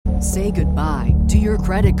Say goodbye to your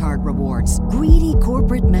credit card rewards. Greedy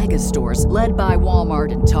corporate mega stores, led by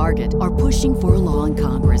Walmart and Target, are pushing for a law in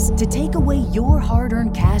Congress to take away your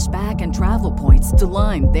hard-earned cash back and travel points to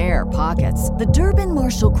line their pockets. The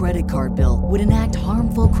Durbin-Marshall credit card bill would enact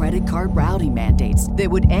harmful credit card routing mandates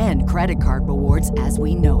that would end credit card rewards as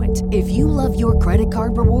we know it. If you love your credit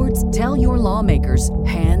card rewards, tell your lawmakers,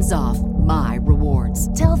 hands off my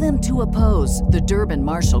rewards. Tell them to oppose the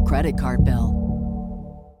Durbin-Marshall credit card bill.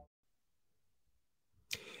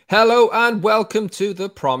 Hello and welcome to The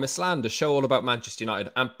Promised Land, a show all about Manchester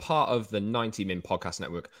United and part of the 90 Min Podcast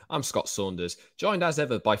Network. I'm Scott Saunders, joined as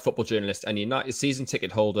ever by football journalist and United season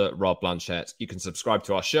ticket holder Rob Blanchett. You can subscribe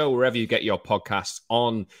to our show wherever you get your podcasts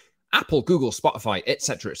on Apple, Google, Spotify,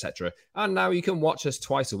 etc., etc. And now you can watch us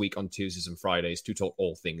twice a week on Tuesdays and Fridays to talk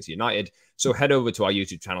all things United. So head over to our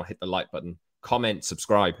YouTube channel, hit the like button, comment,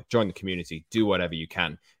 subscribe, join the community, do whatever you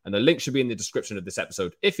can. And the link should be in the description of this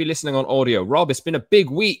episode if you're listening on audio. Rob, it's been a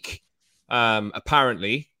big week,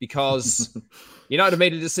 apparently, because United have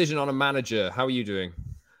made a decision on a manager. How are you doing?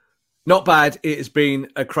 Not bad. It has been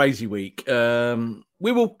a crazy week.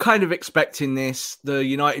 We were kind of expecting this. The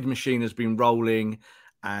United machine has been rolling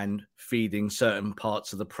and feeding certain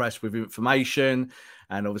parts of the press with information.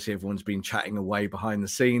 And obviously everyone's been chatting away behind the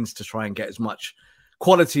scenes to try and get as much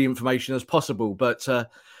quality information as possible. But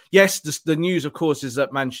yes, the news, of course, is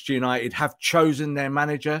that Manchester United have chosen their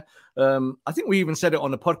manager. I think we even said it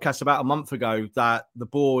on the podcast about a month ago that the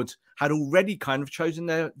board had already kind of chosen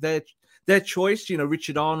their choice. You know,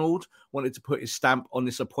 Richard Arnold wanted to put his stamp on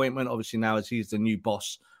this appointment, obviously now as he's the new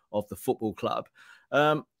boss of the football club.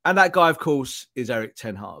 And that guy, of course, is Erik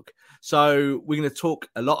ten Hag. So we're going to talk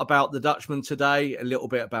a lot about the Dutchman today, a little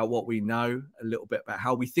bit about what we know, a little bit about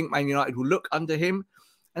how we think Man United will look under him,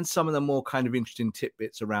 and some of the more kind of interesting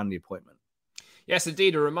tidbits around the appointment. Yes,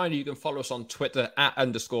 indeed. A reminder, you can follow us on Twitter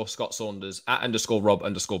 @_Scott Saunders,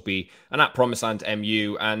 @_Rob_B, and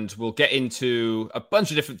 @PromiselandMU. And we'll get into a bunch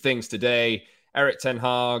of different things today. Erik ten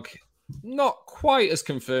Hag, not quite as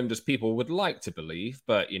confirmed as people would like to believe,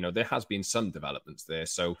 but, you know, there has been some developments there.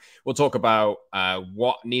 So we'll talk about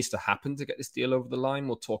what needs to happen to get this deal over the line.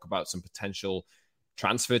 We'll talk about some potential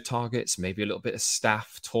transfer targets, maybe a little bit of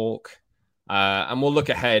staff talk. And we'll look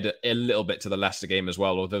ahead a little bit to the Leicester game as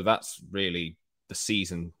well, although that's really, the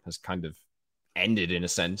season has kind of ended in a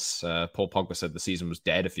sense. Paul Pogba said the season was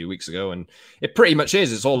dead a few weeks ago, and it pretty much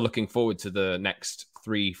is. It's all looking forward to the next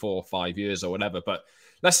 3, 4, 5 years or whatever. But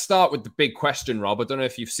let's start with the big question, Rob. I don't know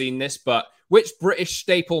if you've seen this, but which British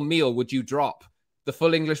staple meal would you drop? The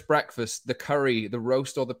full English breakfast, the curry, the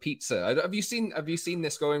roast, or the pizza? Have you seen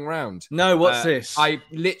this going around? No, what's this? I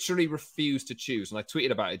literally refuse to choose, and I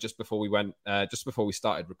tweeted about it just before we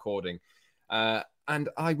started recording. And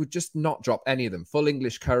I would just not drop any of them. Full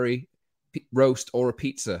English curry, roast, or a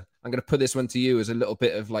pizza. I'm going to put this one to you as a little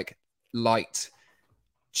bit of like light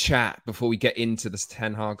chat before we get into this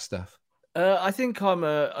Ten Hag stuff. I think I'm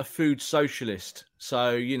a food socialist.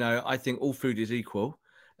 So, you know, I think all food is equal.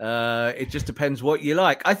 It just depends what you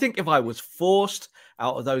like. I think if I was forced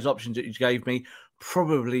out of those options that you gave me,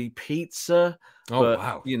 probably pizza. Oh, but,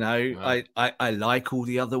 wow. You know, Wow. I like all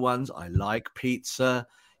the other ones. I like pizza.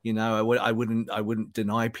 You know, I wouldn't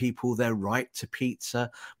deny people their right to pizza.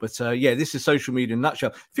 But yeah, this is social media in a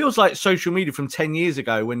nutshell. Feels like social media from 10 years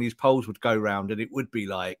ago when these polls would go round and it would be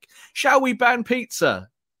like, shall we ban pizza?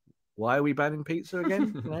 Why are we banning pizza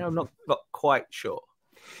again? You know, I'm not quite sure.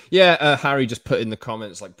 Yeah, Harry just put in the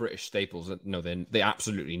comments like British staples. No, they're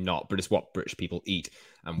absolutely not. But it's what British people eat,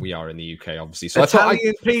 and we are in the UK, obviously. So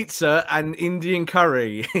Italian pizza and Indian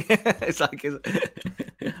curry. It's like,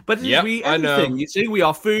 but we eat everything. You see, we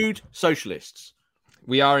are food socialists.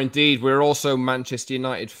 We are indeed. We're also Manchester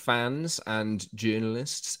United fans and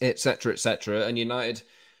journalists, etc., etc. And United,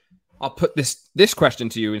 I'll put this question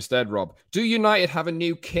to you instead, Rob. Do United have a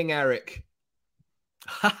new King Erik?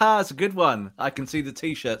 That's a good one. I can see the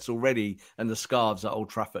T-shirts already and the scarves at Old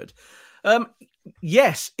Trafford.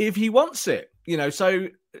 Yes, if he wants it, you know. So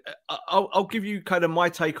I'll give you kind of my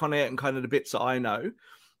take on it and kind of the bits that I know.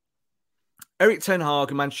 Erik ten Hag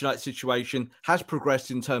and Manchester United situation has progressed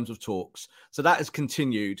in terms of talks, so that has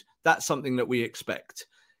continued. That's something that we expect.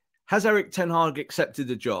 Has Erik ten Hag accepted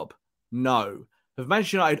the job? No. Have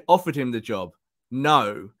Manchester United offered him the job?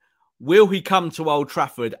 No. Will he come to Old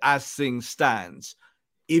Trafford as things stands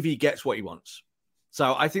if he gets what he wants?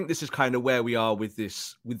 So I think this is kind of where we are with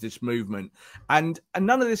this movement, and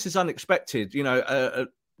none of this is unexpected. You know,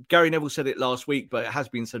 Gary Neville said it last week, but it has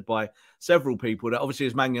been said by several people that obviously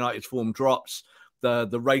as Man United's form drops,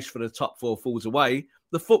 the race for the top four falls away.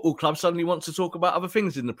 the football club suddenly wants to talk about other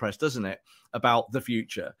things in the press, doesn't it? About the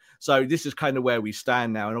future. So this is kind of where we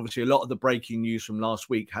stand now. And obviously a lot of the breaking news from last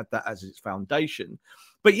week had that as its foundation.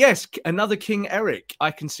 But yes, another King Eric,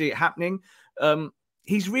 I can see it happening.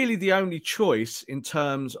 He's really the only choice in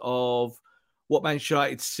terms of what Man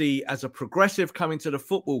United see as a progressive coming to the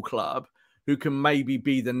football club who can maybe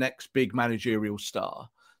be the next big managerial star.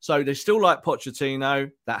 So they still like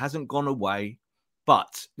Pochettino. That hasn't gone away.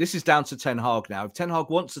 But this is down to Ten Hag now. If Ten Hag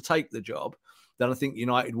wants to take the job, then I think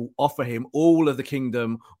United will offer him all of the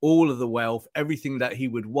kingdom, all of the wealth, everything that he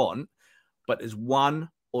would want. But there's one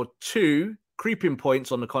or two creeping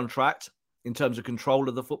points on the contract in terms of control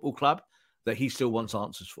of the football club that he still wants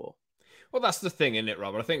answers for. Well, that's the thing, isn't it,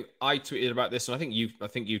 Robert? I think I tweeted about this, and I think you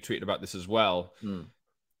tweeted about this as well.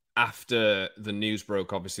 After the news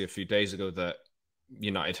broke, obviously, a few days ago that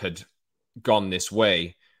United had gone this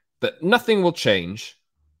way, that nothing will change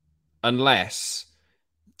unless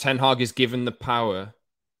Ten Hag is given the power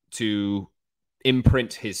to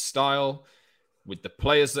imprint his style with the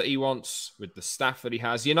players that he wants, with the staff that he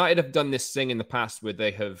has. United have done this thing in the past where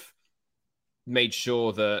they have made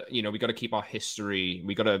sure that, we got to keep our history.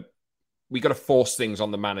 We got to force things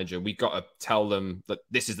on the manager. We got to tell them that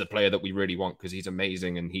this is the player that we really want because he's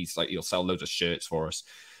amazing and he'll sell loads of shirts for us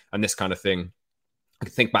and this kind of thing. I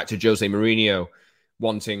think back to Jose Mourinho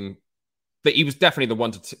wanting that he was definitely the one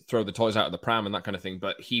to throw the toys out of the pram and that kind of thing,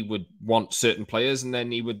 but he would want certain players and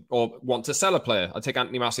then he would or want to sell a player. I'd take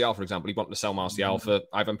Anthony Martial, for example. He wanted to sell Martial for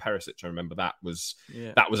Ivan Perisic. I remember that was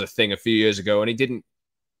a thing a few years ago, and it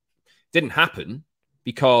didn't happen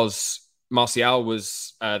because Martial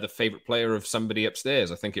was the favorite player of somebody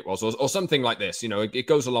upstairs, I think it was, or something like this. It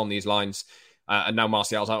goes along these lines, and now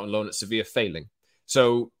Martial's out on loan at Sevilla failing.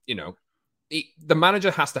 So, the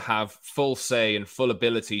manager has to have full say and full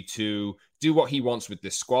ability to do what he wants with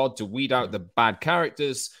this squad, to weed out the bad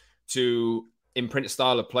characters, to imprint a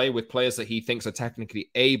style of play with players that he thinks are technically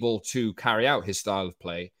able to carry out his style of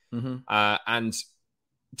play, and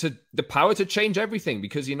to the power to change everything,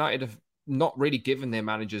 because United have not really given their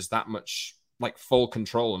managers that much full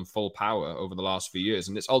control and full power over the last few years,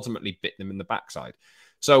 and it's ultimately bit them in the backside.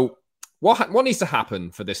 So what needs to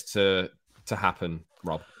happen for this to happen,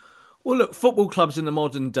 Rob? Well, look, football clubs in the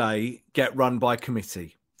modern day get run by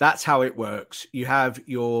committee. That's how it works. You have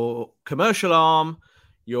your commercial arm,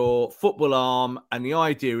 your football arm, and the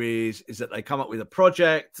idea is that they come up with a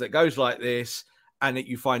project that goes like this and that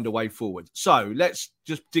you find a way forward. So let's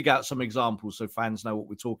just dig out some examples so fans know what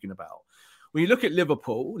we're talking about. When you look at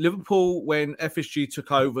Liverpool, when FSG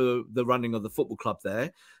took over the running of the football club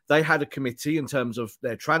there, they had a committee in terms of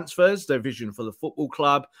their transfers, their vision for the football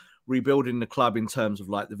club, rebuilding the club in terms of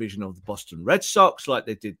the vision of the Boston Red Sox, like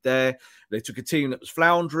they did there. They took a team that was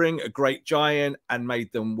floundering, a great giant, and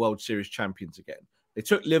made them World Series champions again. They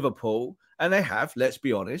took Liverpool and they have, let's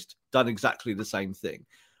be honest, done exactly the same thing.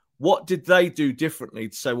 What did they do differently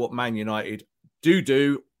to say what Man United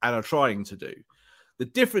do and are trying to do? The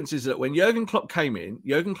difference is that when Jurgen Klopp came in,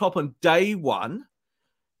 Jurgen Klopp on day one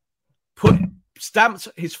stamped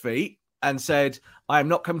his feet and said, I am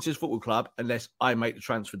not coming to this football club unless I make the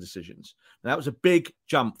transfer decisions. And that was a big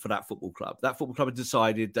jump for that football club. That football club had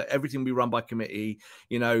decided that everything be run by committee,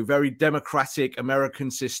 very democratic American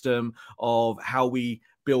system of how we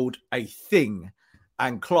build a thing.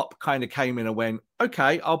 And Klopp kind of came in and went,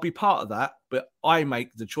 okay, I'll be part of that, but I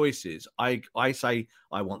make the choices. I say,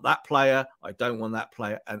 I want that player, I don't want that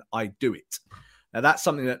player, and I do it. Now, that's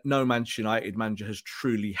something that no Manchester United manager has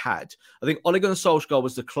truly had. I think Ole Gunnar Solskjaer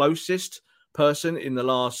was the closest person in the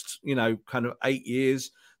last, kind of 8 years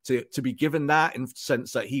to be given that, in the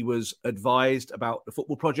sense that he was advised about the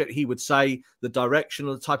football project. He would say the direction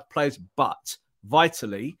of the type of players, but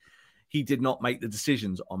vitally, he did not make the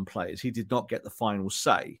decisions on players. He did not get the final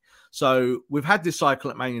say. So we've had this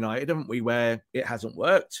cycle at Man United, haven't we, where it hasn't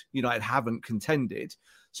worked. United haven't contended.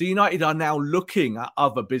 So United are now looking at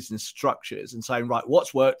other business structures and saying, right,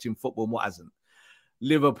 what's worked in football and what hasn't?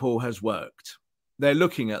 Liverpool has worked. They're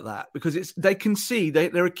looking at that because they can see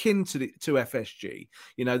they're akin to FSG.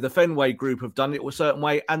 The Fenway Group have done it a certain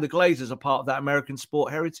way, and the Glazers are part of that American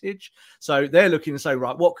sport heritage. So they're looking to say,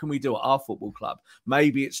 right, what can we do at our football club?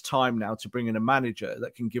 Maybe it's time now to bring in a manager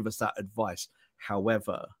that can give us that advice.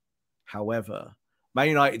 However, Man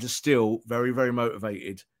United is still very, very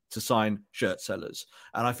motivated to sign shirt sellers.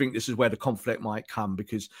 And I think this is where the conflict might come,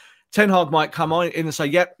 because Ten Hag might come on in and say,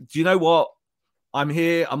 yep, do you know what? I'm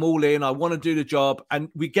here, I'm all in, I want to do the job. And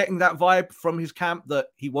we're getting that vibe from his camp that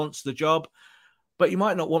he wants the job, but you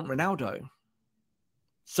might not want Ronaldo.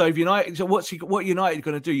 So what United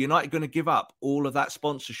going to do? United going to give up all of that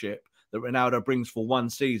sponsorship that Ronaldo brings for one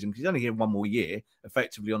season, because he's only here one more year,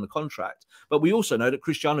 effectively on the contract. But we also know that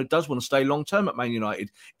Cristiano does want to stay long-term at Man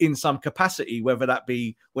United in some capacity, whether that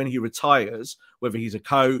be when he retires, whether he's a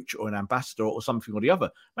coach or an ambassador or something or the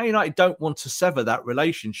other. Man United don't want to sever that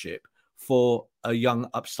relationship for a young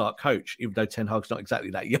upstart coach, even though Ten Hag's not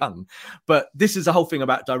exactly that young. But this is the whole thing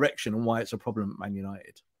about direction and why it's a problem at Man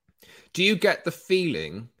United. Do you get the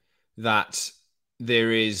feeling that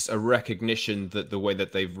there is a recognition that the way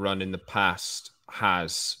that they've run in the past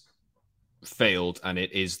has failed and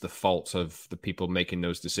it is the fault of the people making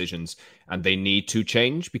those decisions and they need to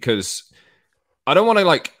change? Because I don't want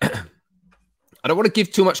to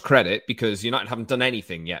give too much credit because United haven't done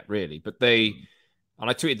anything yet, really. But and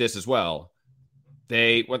I tweeted this as well,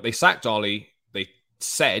 when they sacked Ollie, they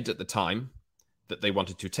said at the time that they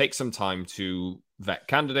wanted to take some time to vet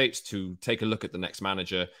candidates, to take a look at the next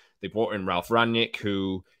manager. They brought in Ralph Rangnick,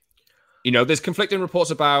 who, there's conflicting reports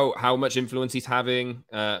about how much influence he's having.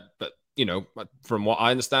 But, from what I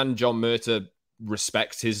understand, John Murtagh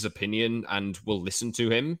respects his opinion and will listen to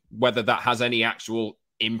him. Whether that has any actual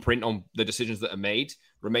imprint on the decisions that are made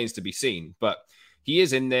remains to be seen. But he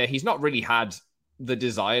is in there. He's not really had the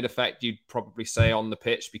desired effect, you'd probably say, on the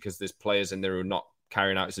pitch, because there's players in there who are not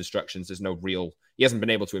carrying out his instructions. He hasn't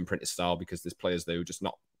been able to imprint his style because there's players there who are just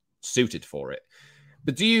not suited for it.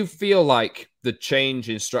 But do you feel like the change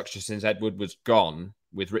in structure since Ed Wood was gone,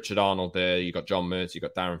 with Richard Arnold there, you got John Murtagh, you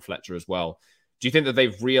got Darren Fletcher as well, do you think that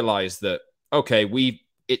they've realised that, okay,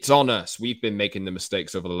 it's on us, we've been making the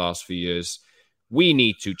mistakes over the last few years, we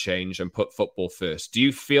need to change and put football first? Do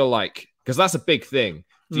you feel like, because that's a big thing,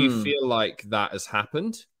 do you feel like that has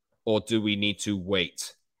happened, or do we need to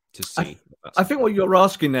wait to see? I think what you're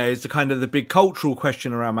asking there is the big cultural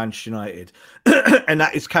question around Manchester United. And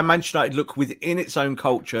that is, can Manchester United look within its own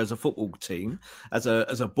culture as a football team, as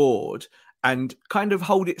a board, and kind of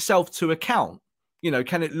hold itself to account?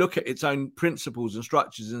 Can it look at its own principles and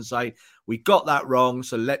structures and say, we got that wrong,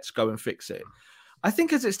 so let's go and fix it? I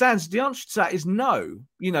think as it stands, the answer to that is no.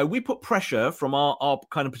 We put pressure from our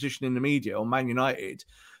kind of position in the media on Man United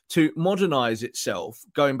to modernise itself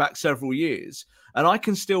going back several years. And I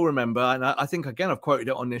can still remember, and I think, again, I've quoted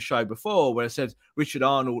it on this show before, where I said Richard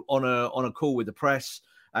Arnold on a call with the press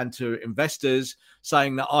and to investors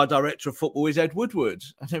saying that our director of football is Ed Woodward.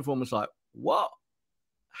 And everyone was like, what?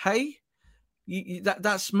 Hey,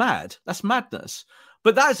 that's mad. That's madness.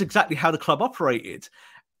 But that is exactly how the club operated.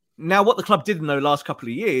 Now, what the club did in the last couple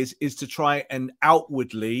of years is to try and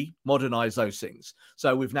outwardly modernise those things.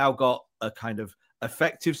 So we've now got a kind of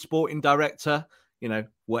effective sporting director,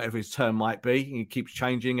 whatever his term might be. He keeps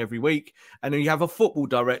changing every week. And then you have a football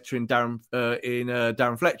director in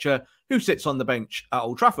Darren Fletcher, who sits on the bench at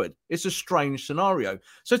Old Trafford. It's a strange scenario.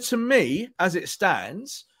 So to me, as it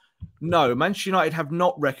stands, no, Manchester United have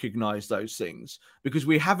not recognised those things because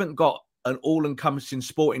we haven't got an all-encompassing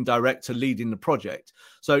sporting director leading the project.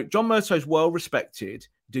 So John Murtagh is well respected,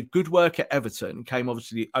 did good work at Everton, came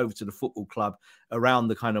obviously over to the football club around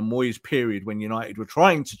the kind of Moyes period when United were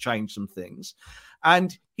trying to change some things.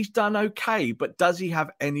 And he's done okay, but does he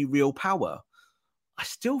have any real power? I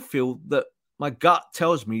still feel that my gut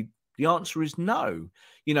tells me the answer is no.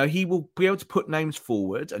 He will be able to put names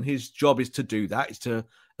forward, and his job is to do that, is to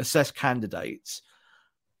assess candidates.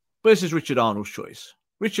 But this is Richard Arnold's choice.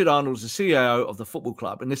 Richard Arnold's the CEO of the football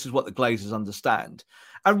club, and this is what the Glazers understand.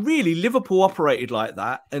 And really, Liverpool operated like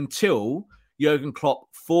that until Jurgen Klopp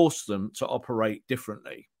forced them to operate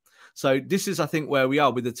differently. So this is, I think, where we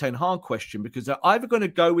are with the Ten Hag question, because they're either going to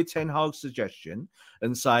go with Ten Hag's suggestion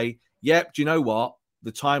and say, yep, do you know what?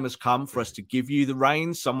 The time has come for us to give you the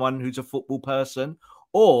reins, someone who's a football person,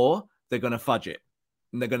 or they're going to fudge it.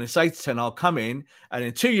 And they're going to say to Ten Hag, come in, and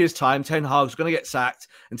in 2 years' time, Ten Hag's going to get sacked,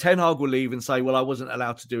 and Ten Hag will leave and say, well, I wasn't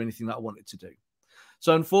allowed to do anything that I wanted to do.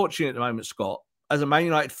 So unfortunately at the moment, Scott, as a Man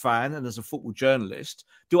United fan and as a football journalist,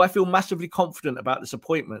 do I feel massively confident about this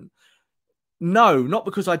appointment? No, not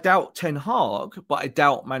because I doubt Ten Hag, but I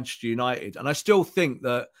doubt Manchester United. And I still think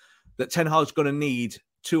that Ten Hag's going to need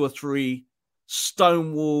 2 or 3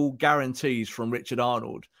 stonewall guarantees from Richard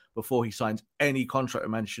Arnold before he signs any contract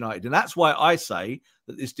with Manchester United. And that's why I say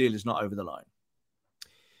that this deal is not over the line.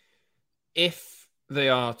 If they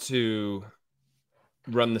are to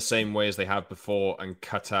run the same way as they have before and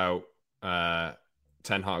cut out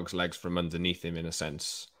Ten Hag's legs from underneath him, in a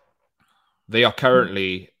sense, they are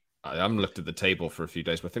currently, I haven't looked at the table for a few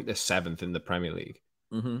days, but I think they're 7th in the Premier League.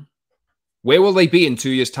 Mm-hmm. Where will they be in 2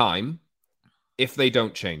 years' time if they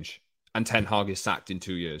don't change and Ten Hag is sacked in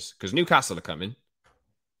 2 years? Because Newcastle are coming.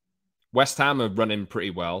 West Ham are running pretty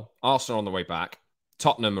well. Arsenal on the way back.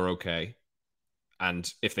 Tottenham are okay.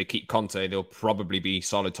 And if they keep Conte, they'll probably be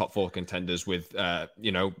solid top 4 contenders with,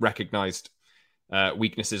 recognised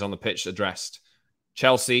weaknesses on the pitch addressed.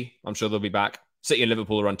 Chelsea, I'm sure they'll be back. City and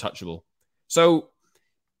Liverpool are untouchable. So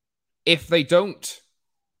if they don't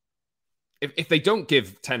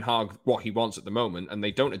give Ten Hag what he wants at the moment, and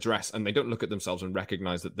they don't address and they don't look at themselves and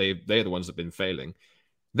recognise that they're the ones that have been failing,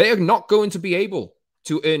 they are not going to be able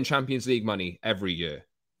to earn Champions League money every year.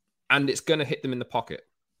 And it's going to hit them in the pocket.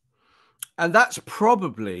 And that's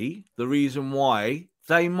probably the reason why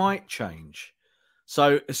they might change.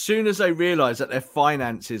 So as soon as they realise that their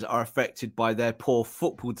finances are affected by their poor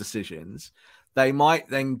football decisions, they might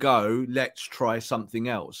then go, let's try something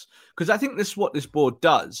else. Because I think this is what this board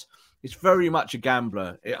does. It's very much a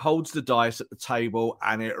gambler. It holds the dice at the table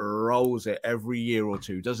and it rolls it every year or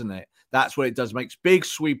two, doesn't it? That's what it does. Makes big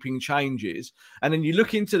sweeping changes. And then you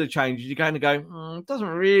look into the changes, you're going to go, it doesn't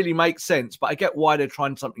really make sense, but I get why they're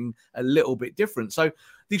trying something a little bit different. So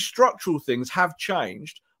these structural things have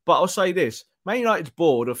changed. But I'll say this, Man United's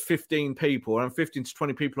board of 15 people, around 15 to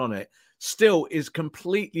 20 people on it, still is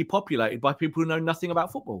completely populated by people who know nothing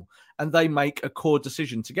about football, and they make a core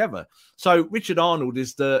decision together. So Richard Arnold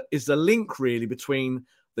is the link really between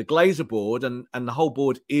the Glazer board and the whole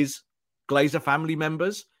board is Glazer family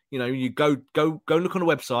members. You know, you go look on the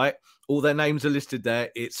website, all their names are listed there.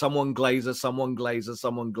 It's someone Glazer, someone Glazer,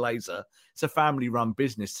 someone Glazer. It's a family-run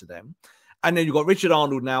business to them. And then you've got Richard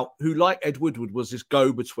Arnold now, who, like Ed Woodward, was this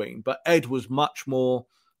go-between, but Ed was much more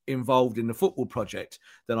involved in the football project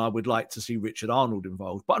than I would like to see Richard Arnold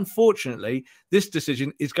involved. But unfortunately, this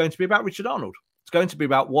decision is going to be about Richard Arnold. It's going to be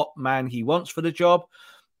about what man he wants for the job.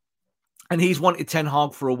 And he's wanted Ten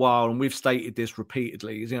Hag for a while, and we've stated this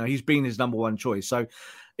repeatedly. You know, he's been his number one choice. So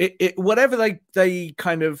whatever they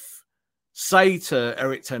kind of say to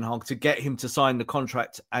Eric Ten Hag to get him to sign the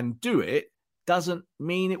contract and do it, doesn't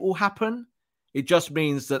mean it will happen. It just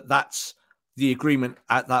means that that's the agreement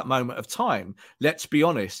at that moment of time. Let's be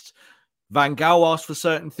honest. Van Gaal asked for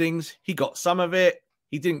certain things. He got some of it.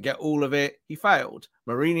 He didn't get all of it. He failed.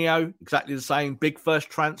 Mourinho, exactly the same. Big first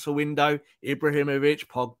transfer window. Ibrahimovic,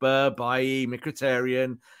 Pogba, Bailly,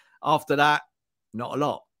 Mkhitaryan. After that, not a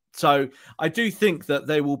lot. So I do think that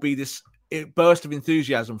there will be this burst of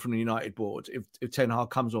enthusiasm from the United board if Ten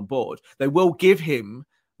Hag comes on board. They will give him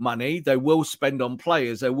money. They will spend on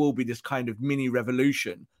players. There will be this kind of mini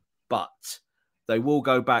revolution. But they will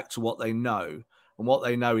go back to what they know. And what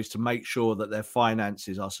they know is to make sure that their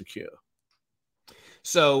finances are secure.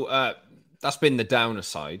 So that's been the downer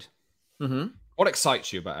side. Mm-hmm. What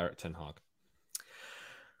excites you about Eric Ten Hag?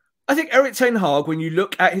 I think Eric Ten Hag, when you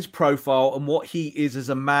look at his profile and what he is as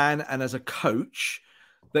a man and as a coach,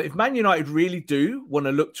 that if Man United really do want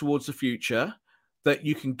to look towards the future, that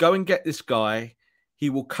you can go and get this guy. He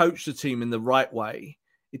will coach the team in the right way.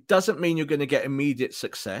 It doesn't mean you're going to get immediate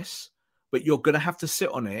success, but you're going to have to sit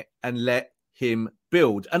on it and let him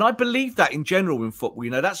build. And I believe that in general in football.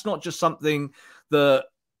 You know, that's not just something that,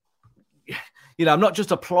 you know, I'm not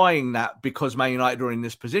just applying that because Man United are in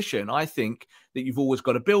this position. I think that you've always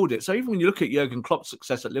got to build it. So even when you look at Jurgen Klopp's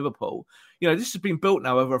success at Liverpool, you know, this has been built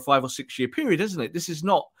now over a 5 or 6 year period, isn't it?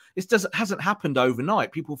 Hasn't happened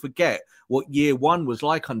overnight. People forget what year one was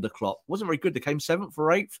like under Klopp. It wasn't very good. They came 7th or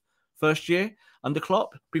 8th first year under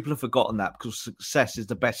Klopp. People have forgotten that because success is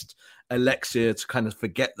the best elixir to kind of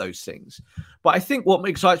forget those things. But I think what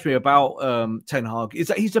excites me about Ten Hag is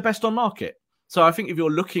that he's the best on market. So I think if you're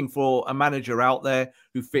looking for a manager out there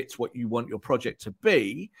who fits what you want your project to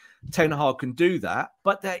be, Ten Hag can do that.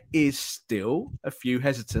 But there is still a few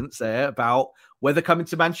hesitance there about whether coming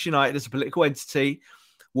to Manchester United as a political entity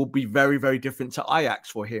will be very, very different to Ajax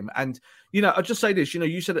for him. And, you know, I'll just say this, you know,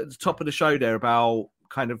 you said at the top of the show there about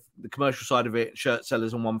kind of the commercial side of it, shirt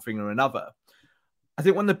sellers and one thing or another. I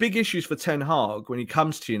think one of the big issues for Ten Hag when he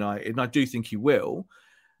comes to United, and I do think he will,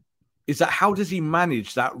 is that how does he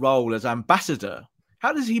manage that role as ambassador?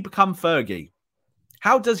 How does he become Fergie?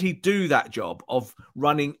 How does he do that job of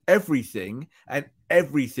running everything and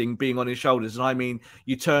everything being on his shoulders? And I mean,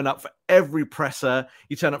 you turn up for every presser,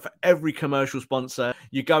 you turn up for every commercial sponsor,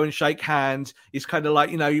 you go and shake hands. It's kind of like,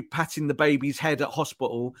 you know, you patting the baby's head at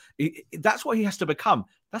hospital. That's what he has to become.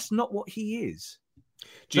 That's not what he is.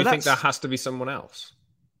 Do you think that has to be someone else?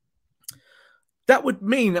 That would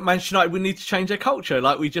mean that Manchester United would need to change their culture,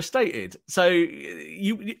 like we just stated. So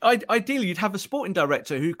ideally, you'd have a sporting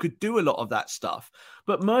director who could do a lot of that stuff.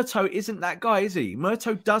 But Murto isn't that guy, is he?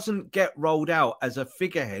 Murto doesn't get rolled out as a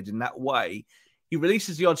figurehead in that way. He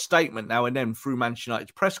releases the odd statement now and then through Manchester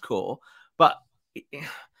United's press corps. But,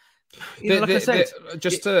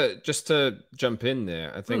 just to jump in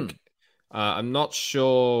there, I think I'm not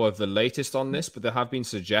sure of the latest on this, but there have been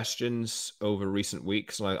suggestions over recent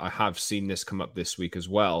weeks, and I have seen this come up this week as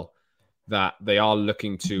well, that they are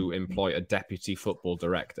looking to employ a deputy football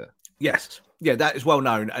director. Yes, yeah, that is well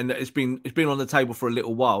known, and it's been on the table for a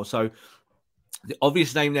little while. So the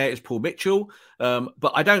obvious name there is Paul Mitchell,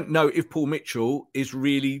 but I don't know if Paul Mitchell is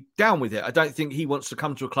really down with it. I don't think he wants to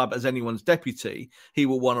come to a club as anyone's deputy. He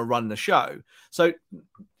will want to run the show. So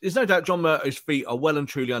there's no doubt John Murto's feet are well and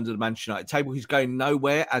truly under the Manchester United table. He's going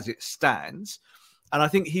nowhere as it stands. And I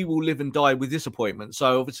think he will live and die with this appointment.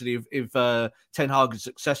 So obviously, if Ten Hag is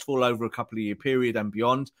successful over a couple of year period and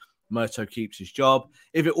beyond, Murto keeps his job.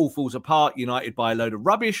 If it all falls apart, United buy a load of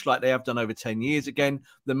rubbish like they have done over 10 years again,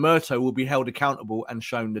 then Murto will be held accountable and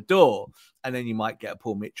shown the door. And then you might get a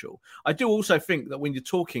Paul Mitchell. I do also think that when you're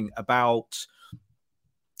talking about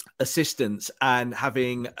assistants and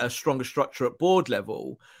having a stronger structure at board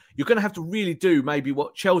level, you're going to have to really do maybe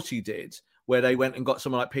what Chelsea did, where they went and got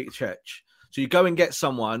someone like Peter Cech. So you go and get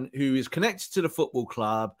someone who is connected to the football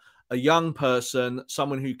club, a young person,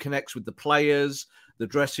 someone who connects with the players, the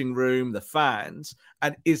dressing room, the fans,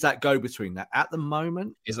 and is that go-between that? At the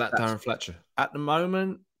moment... Is that Darren Fletcher? At the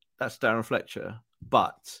moment, that's Darren Fletcher.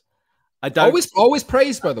 But I don't... Always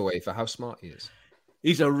praised, by the way, for how smart he is.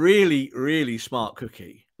 He's a really, really smart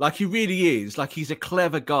cookie. Like, he really is. Like, he's a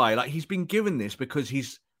clever guy. Like, he's been given this because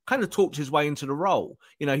he's kind of talked his way into the role.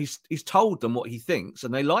 You know, he's told them what he thinks,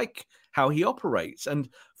 and they like how he operates. And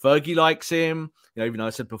Fergie likes him. You know, even though I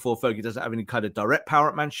said before, Fergie doesn't have any kind of direct power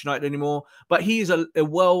at Manchester United anymore. But he is a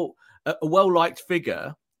well-liked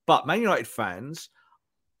figure. But Man United fans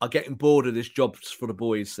are getting bored of this jobs for the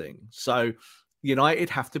boys thing. So United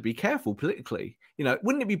have to be careful politically. You know,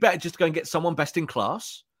 wouldn't it be better just to go and get someone best in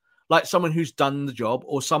class? Like someone who's done the job,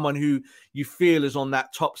 or someone who you feel is on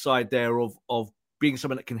that top side there of being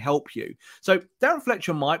someone that can help you. So Darren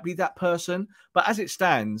Fletcher might be that person, but as it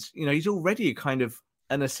stands, you know, he's already kind of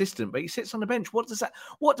an assistant, but he sits on the bench. What does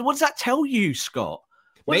that tell you, Scott?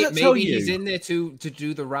 Maybe he's in there to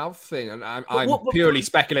do the Ralph thing, and I'm purely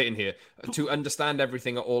speculating here, to understand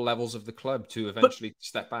everything at all levels of the club, to eventually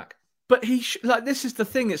step back. But this is the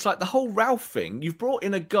thing. It's like the whole Ralph thing. You've brought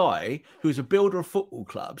in a guy who's a builder of football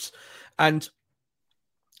clubs, and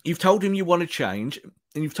you've told him you want to change,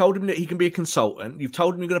 and you've told him that he can be a consultant. You've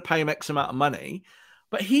told him you're going to pay him X amount of money,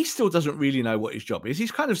 but he still doesn't really know what his job is.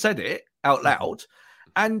 He's kind of said it out loud,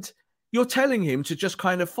 and you're telling him to just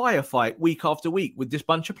kind of firefight week after week with this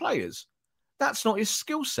bunch of players. That's not his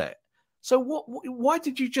skill set. So why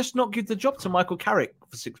did you just not give the job to Michael Carrick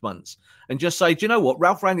for 6 months and just say, do you know what,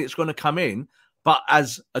 Ralph Rangnick's going to come in, but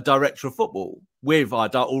as a director of football with our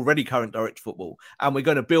already current director of football, and we're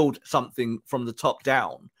going to build something from the top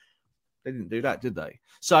down? They didn't do that, did they?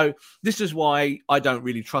 So this is why I don't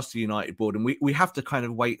really trust the United board, and we have to kind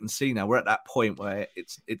of wait and see now. We're at that point where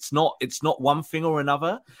it's not one thing or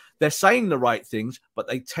another. They're saying the right things, but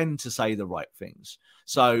they tend to say the right things.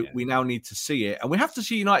 So we now need to see it, and we have to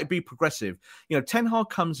see United be progressive. You know, Ten Hag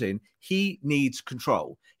comes in, he needs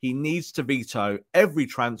control. He needs to veto every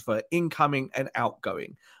transfer, incoming and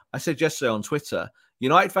outgoing. I said yesterday on Twitter,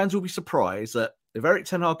 United fans will be surprised that if Eric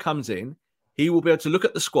Ten Hag comes in, he will be able to look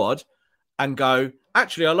at the squad and go,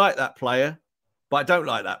 actually, I like that player, but I don't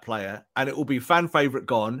like that player. And it will be fan favourite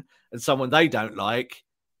gone and someone they don't like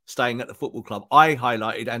staying at the football club. I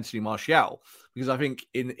highlighted Anthony Martial because I think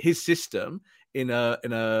in his system, in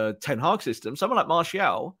a Ten Hag system, someone like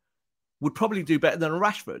Martial would probably do better than a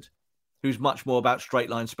Rashford, who's much more about straight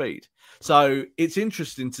line speed. So it's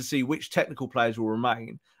interesting to see which technical players will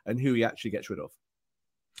remain and who he actually gets rid of.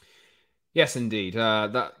 Yes, indeed.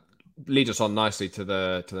 That leads us on nicely to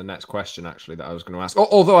the next question, actually, that I was going to ask.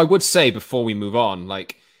 Although I would say before we move on,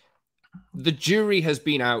 like, the jury has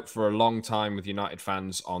been out for a long time with United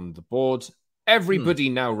fans on the board. Everybody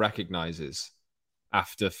now recognizes,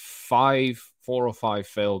 after 4 or 5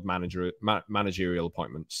 failed managerial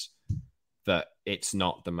appointments, that it's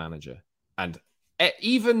not the manager. And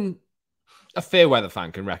even a fair weather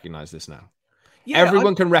fan can recognize this now. Yeah,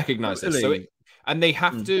 everyone can recognize this. So and they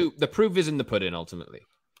have to, the proof is in the pudding, ultimately.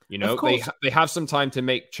 You know, they have some time to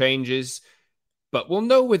make changes, but we'll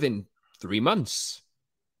know within 3 months.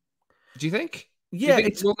 Do you think? Yeah,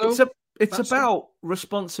 it's about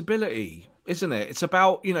responsibility, isn't it? It's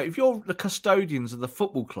about, you know, if you're the custodians of the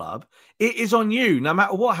football club, it is on you no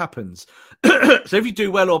matter what happens. So if you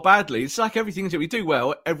do well or badly, it's like everything that we do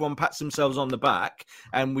well, everyone pats themselves on the back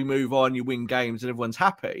and we move on, you win games and everyone's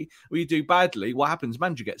happy. When you do badly, what happens?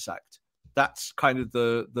 Manager gets sacked. That's kind of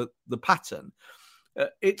the pattern.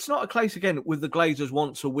 It's not a case, again, with the Glazers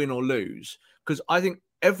want to win or lose, because I think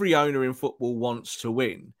every owner in football wants to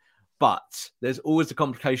win. But there's always the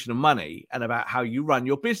complication of money and about how you run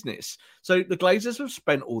your business. So the Glazers have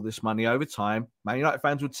spent all this money over time. Man United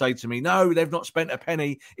fans would say to me, no, they've not spent a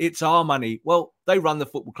penny. It's our money. Well, they run the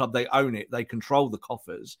football club. They own it. They control the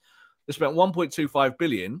coffers. They spent 1.25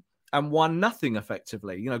 billion and won nothing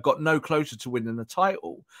effectively, got no closer to winning the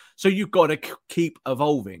title. So you've got to keep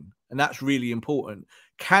evolving. And that's really important.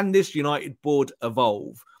 Can this United board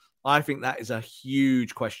evolve? I think that is a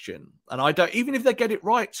huge question. And I don't, even if they get it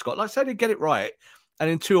right, Scott, like I said, they get it right, and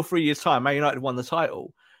in 2 or 3 years' time, Man United won the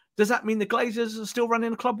title, does that mean the Glazers are still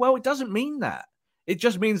running the club well? It doesn't mean that. It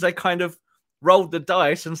just means they kind of rolled the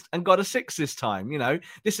dice and got a 6 this time.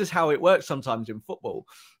 This is how it works sometimes in football.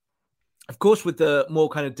 Of course, with the more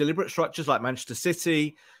kind of deliberate structures like Manchester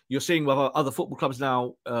City, you're seeing other football clubs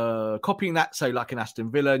now copying that, say like in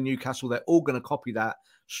Aston Villa, Newcastle, they're all going to copy that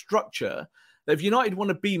structure. If United want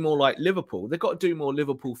to be more like Liverpool, they've got to do more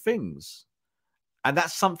Liverpool things. And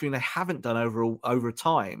that's something they haven't done over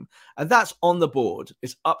time. And that's on the board.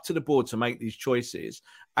 It's up to the board to make these choices.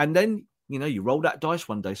 And then, you roll that dice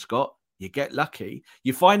one day, Scott, you get lucky.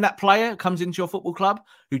 You find that player comes into your football club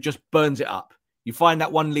who just burns it up. You find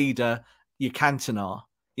that one leader, your Cantona,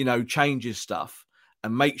 changes stuff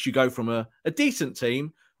and makes you go from a decent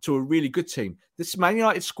team to a really good team. This Man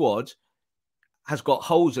United squad has got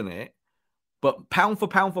holes in it. But pound for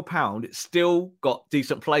pound, it's still got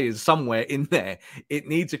decent players somewhere in there. It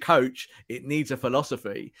needs a coach. It needs a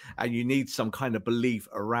philosophy. And you need some kind of belief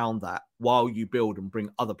around that while you build and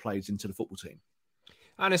bring other players into the football team.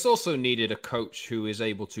 And it's also needed a coach who is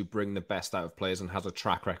able to bring the best out of players and has a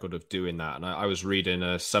track record of doing that. And I was reading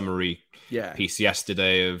a summary piece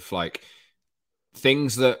yesterday of like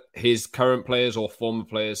things that his current players or former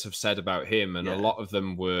players have said about him. And a lot of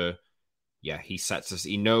them were... he sets us.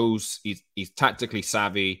 He knows he's tactically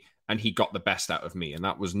savvy, and he got the best out of me. And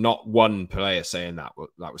that was not one player saying that.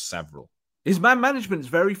 That was several. His man management is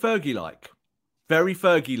very Fergie-like. Very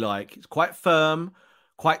Fergie-like. It's quite firm,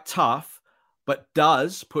 quite tough, but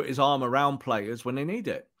does put his arm around players when they need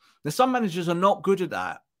it. Now, some managers are not good at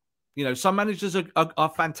that. Some managers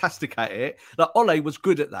are fantastic at it. Like Ole was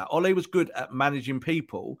good at that. Ole was good at managing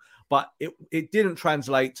people, but it didn't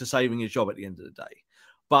translate to saving his job at the end of the day.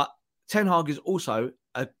 But Ten Hag is also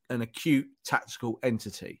an acute tactical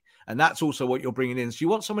entity. And that's also what you're bringing in. So you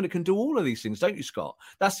want someone who can do all of these things, don't you, Scott?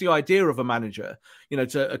 That's the idea of a manager,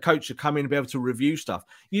 to a coach to come in and be able to review stuff.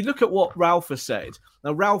 You look at what Ralph has said.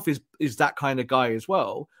 Now, Ralph is that kind of guy as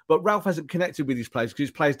well. But Ralph hasn't connected with his players because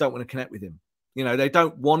his players don't want to connect with him. They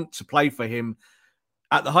don't want to play for him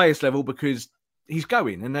at the highest level because he's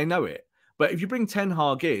going and they know it. But if you bring Ten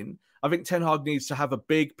Hag in, I think Ten Hag needs to have a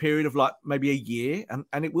big period of like maybe a year,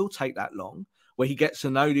 and it will take that long, where he gets to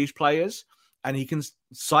know these players and he can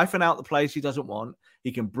siphon out the players he doesn't want.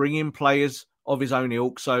 He can bring in players of his own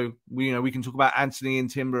ilk. So, we can talk about Anthony and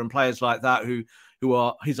Timber and players like that who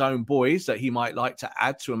are his own boys that he might like to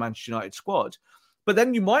add to a Manchester United squad. But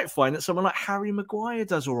then you might find that someone like Harry Maguire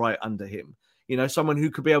does all right under him. Someone who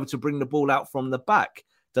could be able to bring the ball out from the back,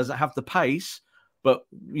 doesn't have the pace. But,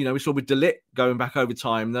 we saw with De Ligt going back over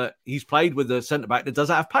time that he's played with a centre-back that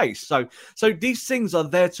doesn't have pace. So these things are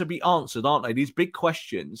there to be answered, aren't they? These big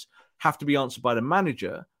questions have to be answered by the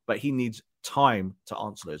manager, but he needs time to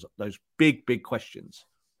answer those big, big questions.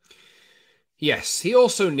 Yes, he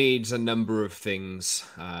also needs a number of things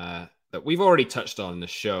that we've already touched on in the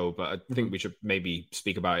show, but I think we should maybe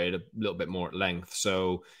speak about it a little bit more at length.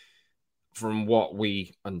 So... from what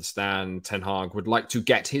we understand, Ten Hag would like to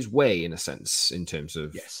get his way, in a sense, in terms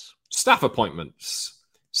of staff appointments,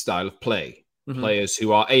 style of play, players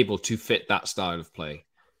who are able to fit that style of play.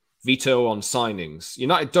 Veto on signings.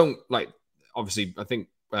 United don't, obviously, I think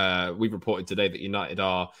we've reported today that United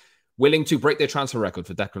are willing to break their transfer record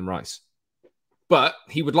for Declan Rice. But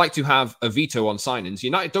he would like to have a veto on signings.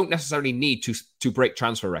 United don't necessarily need to break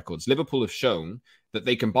transfer records. Liverpool have shown that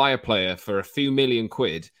they can buy a player for a few million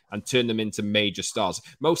quid and turn them into major stars.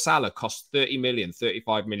 Mo Salah cost 30 million,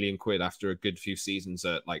 35 million quid after a good few seasons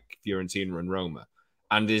at Fiorentina and Roma,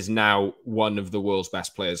 and is now one of the world's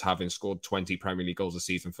best players, having scored 20 Premier League goals a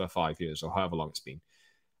season for 5 years or however long it's been.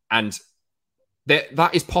 And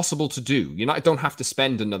that is possible to do. United don't have to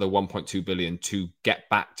spend another 1.2 billion to get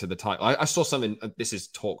back to the title. I saw something, this is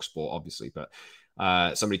TalkSport, obviously, but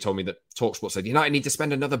somebody told me that TalkSport said United need to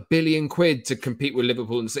spend another £1 billion to compete with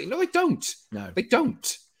Liverpool and City. No, they don't. No, they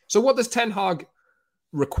don't. So what does Ten Hag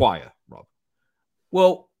require, Rob?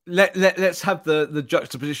 Well, let's have the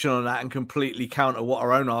juxtaposition on that and completely counter what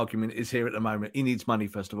our own argument is here at the moment. He needs money,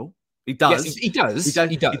 first of all. He does. Yes, he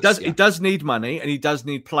does. He does need money, and he does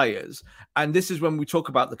need players. And this is when we talk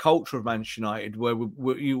about the culture of Manchester United, where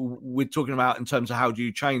we're talking about in terms of how do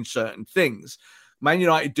you change certain things. Man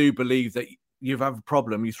United do believe that you have a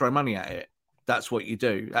problem, you throw money at it. That's what you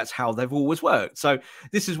do. That's how they've always worked. So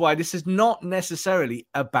this is why this is not necessarily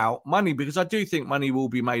about money, because I do think money will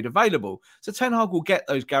be made available. So Ten Hag will get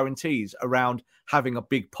those guarantees around having a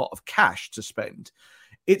big pot of cash to spend.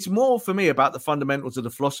 It's more for me about the fundamentals of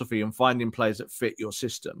the philosophy and finding players that fit your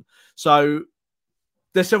system. So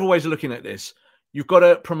there's several ways of looking at this. You've got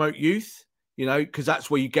to promote youth, because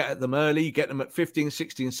that's where you get at them early. You get them at 15,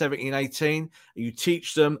 16, 17, 18. And you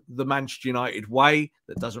teach them the Manchester United way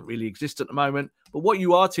that doesn't really exist at the moment. But what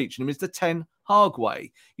you are teaching them is the Ten Hag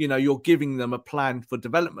way. You're giving them a plan for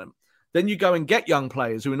development. Then you go and get young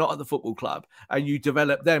players who are not at the football club and you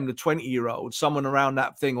develop them, the 20-year-olds, someone around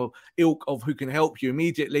that thing or ilk of who can help you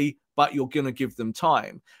immediately, but you're going to give them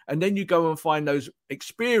time. And then you go and find those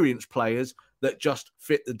experienced players that just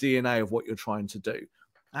fit the DNA of what you're trying to do.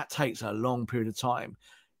 That takes a long period of time.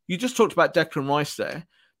 You just talked about Declan Rice there.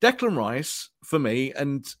 Declan Rice, for me,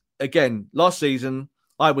 and again, last season,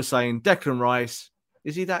 I was saying, Declan Rice,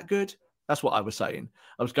 is he that good? That's what I was saying.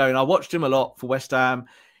 I watched him a lot for West Ham.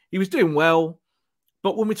 He was doing well,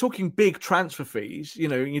 but when we're talking big transfer fees, you're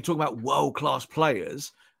talking about world-class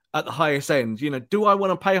players at the highest end, do I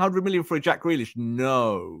want to pay 100 million for a Jack Grealish?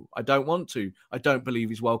 No, I don't want to. I don't believe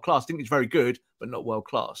he's world-class. I think he's very good, but not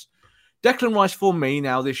world-class. Declan Rice, for me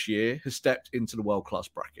now this year, has stepped into the world-class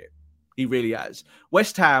bracket. He really has.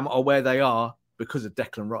 West Ham are where they are because of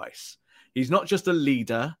Declan Rice. He's not just a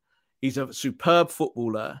leader. He's a superb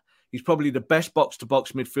footballer. He's probably the best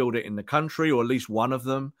box-to-box midfielder in the country, or at least one of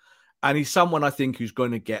them. And he's someone I think who's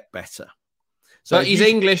going to get better. So he's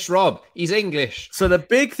English, Rob. He's English. So the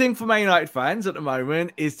big thing for Man United fans at the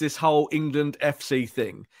moment is this whole England FC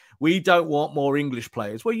thing. We don't want more English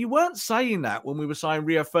players. Well, you weren't saying that when we were signing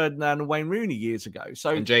Rio Ferdinand and Wayne Rooney years ago.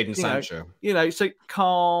 So and Jadon Sancho. So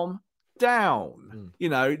calm down.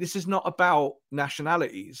 This is not about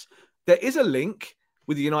nationalities. There is a link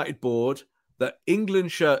with the United board that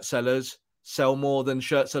England shirt sellers sell more than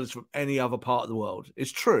shirt sellers from any other part of the world.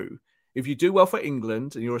 It's true. If you do well for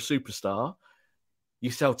England and you're a superstar,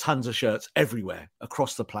 you sell tons of shirts everywhere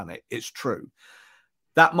across the planet. It's true.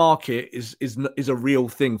 That market is a real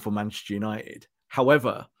thing for Manchester United.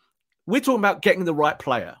 However, we're talking about getting the right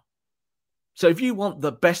player. So if you want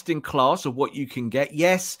the best in class of what you can get,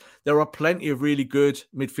 yes, there are plenty of really good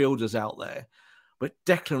midfielders out there, but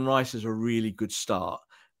Declan Rice is a really good start.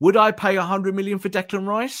 Would I pay 100 million for Declan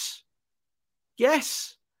Rice?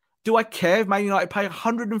 Yes. Do I care if Man United pay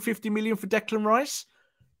 150 million for Declan Rice?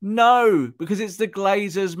 No, because it's the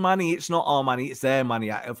Glazers' money. It's not our money. It's their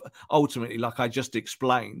money. Ultimately, like I just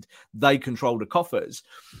explained, they control the coffers.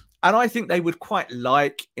 And I think they would quite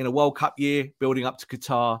like, in a World Cup year, building up to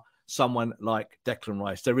Qatar, someone like Declan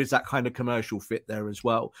Rice. There is that kind of commercial fit there as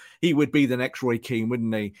well. He would be the next Roy Keane,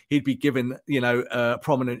 wouldn't he? He'd be given, a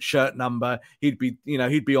prominent shirt number. He'd be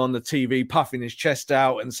on the TV puffing his chest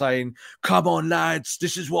out and saying, "Come on, lads,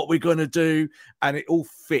 this is what we're going to do." And it all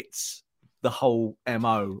fits the whole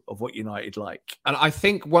MO of what United like. And I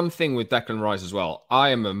think one thing with Declan Rice as well, I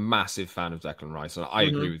am a massive fan of Declan Rice, and I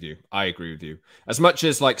agree with you. I agree with you. As much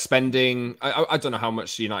as spending, I don't know how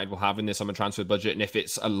much United will have in this summer transfer budget, and if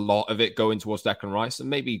it's a lot of it going towards Declan Rice, and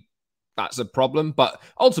maybe that's a problem. But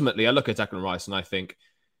ultimately, I look at Declan Rice and I think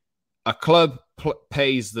a club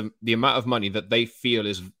pays the amount of money that they feel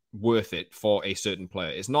is worth it for a certain player.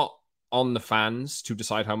 It's not on the fans to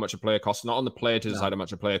decide how much a player costs, not on the player to decide how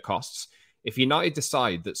much a player costs. If United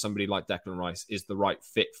decide that somebody like Declan Rice is the right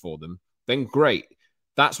fit for them, then great.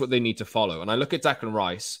 That's what they need to follow. And I look at Declan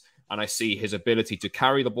Rice and I see his ability to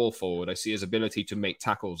carry the ball forward. I see his ability to make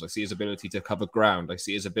tackles. I see his ability to cover ground. I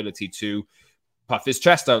see his ability to puff his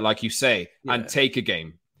chest out, like you say, and take a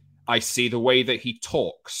game. I see the way that he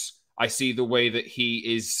talks. I see the way that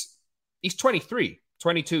he's 23,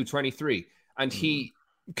 22, 23, and he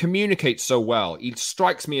communicates so well. He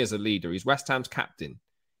strikes me as a leader. He's West Ham's captain.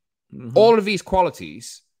 All of these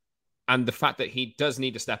qualities and the fact that he does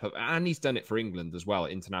need to step up, and he's done it for England as well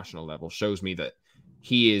at international level, shows me that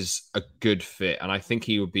he is a good fit. And I think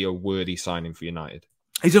he would be a worthy signing for United.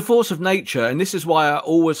 He's a force of nature. And this is why I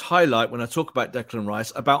always highlight when I talk about Declan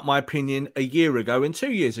Rice about my opinion a year ago and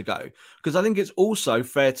 2 years ago, because I think it's also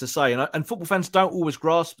fair to say, and football fans don't always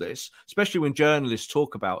grasp this, especially when journalists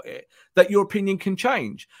talk about it, that your opinion can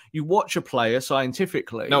change. You watch a player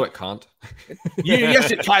scientifically. No, it can't.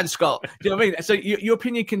 Yes, it can, Scott. Do you know what I mean? So your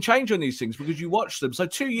opinion can change on these things because you watch them. So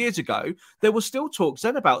 2 years ago, there were still talks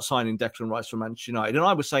then about signing Declan Rice for Manchester United. And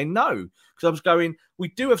I was saying no, because I was going, we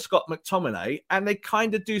do have Scott McTominay, and they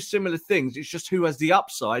kind of do similar things. It's just who has the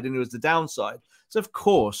upside and who has the downside. So, of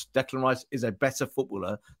course, Declan Rice is a better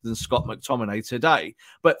footballer than Scott McTominay today,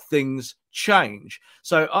 but things change.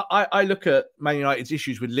 So I look at Man United's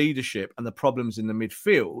issues with leadership and the problems in the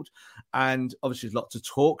midfield, and obviously there's lots of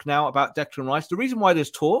talk now about Declan Rice. The reason why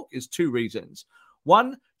there's talk is two reasons.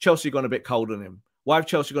 One, Chelsea gone a bit cold on him. Why have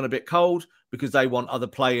Chelsea gone a bit cold? Because they want other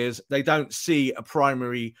players. They don't see a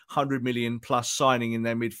primary 100 million plus signing in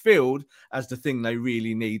their midfield as the thing they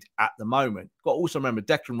really need at the moment. Got to also remember,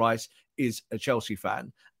 Declan Rice is a Chelsea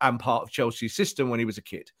fan and part of Chelsea's system when he was a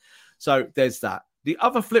kid. So there's that. The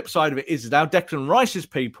other flip side of it is now Declan Rice's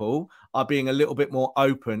people are being a little bit more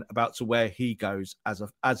open about to where he goes as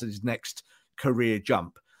his next career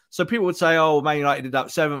jump. So people would say, oh, Man United ended up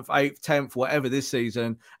 7th, 8th, 10th, whatever this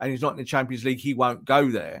season, and he's not in the Champions League, he won't go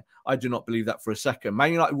there. I do not believe that for a second.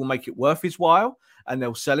 Man United will make it worth his while, and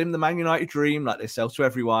they'll sell him the Man United dream like they sell to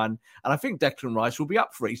everyone. And I think Declan Rice will be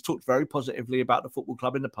up for it. He's talked very positively about the football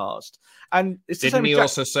club in the past. And it's Didn't he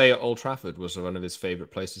also say at Old Trafford was one of his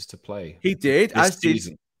favourite places to play? He did,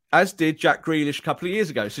 as did Jack Grealish a couple of years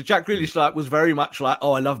ago. So Jack Grealish was very much like,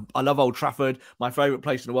 oh, I love Old Trafford, my favourite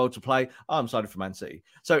place in the world to play. Oh, I'm excited for Man City.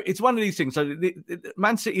 So it's one of these things. So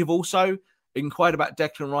Man City have also inquired about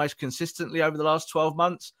Declan Rice consistently over the last 12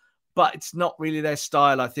 months, but it's not really their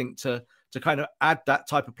style, I think, to kind of add that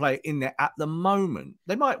type of player in there at the moment.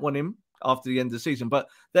 They might want him after the end of the season, but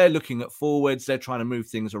they're looking at forwards. They're trying to move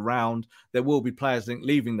things around. There will be players, I think,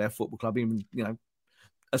 leaving their football club, even,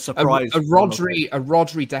 a surprise. A Rodri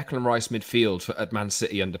Declan Rice midfield at Man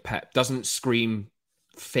City under Pep doesn't scream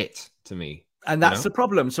fit to me. And that's the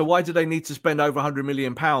problem. So why do they need to spend over £100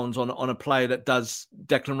 million on a player that does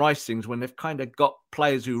Declan Rice things when they've kind of got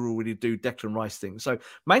players who already do Declan Rice things? So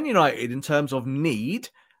Man United, in terms of need,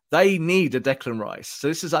 they need a Declan Rice. So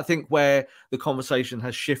this is, I think, where the conversation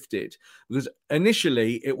has shifted. Because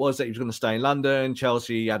initially it was that he was going to stay in London,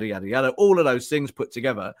 Chelsea, yada, yada, yada. All of those things put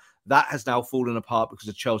together, that has now fallen apart because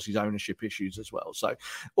of Chelsea's ownership issues as well. So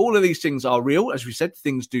all of these things are real. As we said,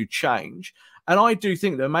 things do change. And I do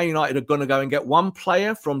think that Man United are going to go and get one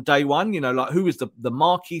player from day one, like who is the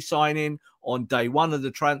marquee signing on day one of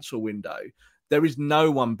the transfer window. There is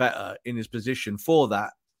no one better in his position for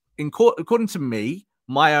that. According to me,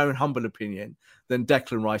 my own humble opinion, than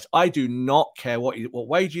Declan Rice. I do not care what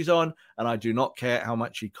wage he's on, and I do not care how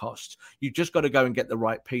much he costs. You just got to go and get the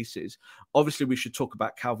right pieces. Obviously, we should talk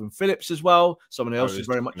about Calvin Phillips as well. Someone else is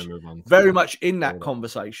very much in that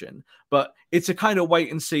conversation. But it's a kind of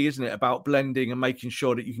wait and see, isn't it, about blending and making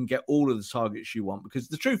sure that you can get all of the targets you want. Because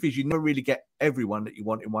the truth is, you never really get everyone that you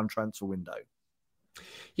want in one transfer window.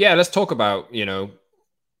 Yeah, let's talk about,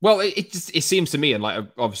 well, it seems to me, and like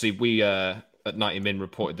obviously we at 90 Min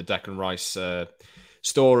reported the Declan Rice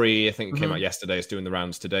story. I think it came out yesterday. It's doing the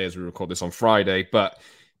rounds today as we record this on Friday. But,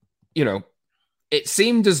 it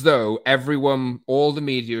seemed as though all the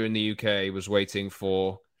media in the UK was waiting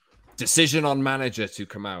for decision on manager to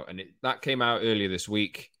come out. And that came out earlier this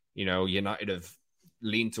week. United have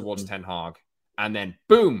leaned towards Ten Hag. And then,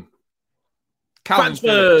 boom!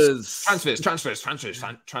 Transfers.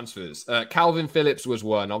 Calvin Phillips was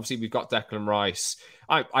one. Obviously, we've got Declan Rice.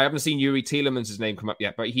 I haven't seen Yuri Tielemans' name come up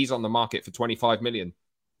yet, but he's on the market for 25 million.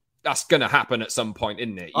 That's going to happen at some point,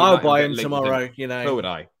 isn't it? I'll buy him tomorrow,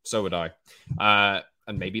 So would I.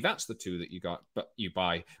 And maybe that's the two that you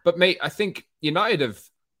buy. But mate, I think United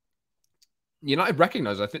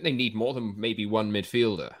recognize, I think they need more than maybe one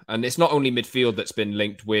midfielder. And it's not only midfield that's been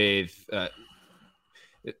linked with,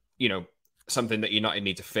 something that United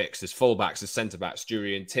need to fix. There's fullbacks, there's centre-backs.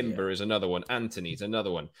 Jurian Timber is another one. Anthony's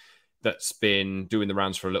another one that's been doing the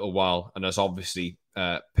rounds for a little while and has obviously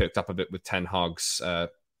perked up a bit with Ten Hag's, the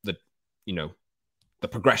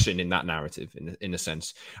progression in that narrative, in a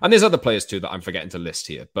sense. And there's other players too that I'm forgetting to list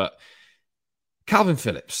here. But Calvin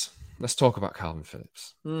Phillips. Let's talk about Calvin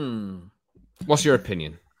Phillips. What's your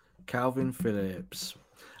opinion? Calvin Phillips.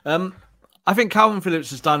 I think Calvin Phillips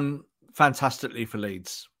has done fantastically for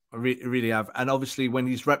Leeds. I really have. And obviously when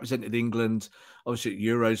he's represented England, obviously at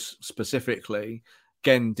Euros specifically,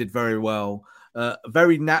 again, did very well. A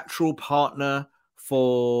very natural partner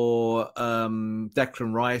for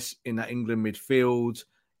Declan Rice in that England midfield.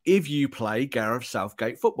 If you play Gareth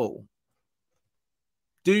Southgate football,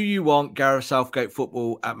 do you want Gareth Southgate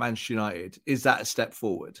football at Manchester United? Is that a step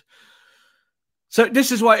forward? So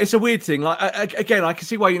this is why it's a weird thing. Like again, I can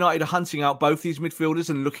see why United are hunting out both these midfielders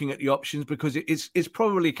and looking at the options because it's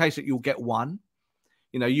probably a case that you'll get one.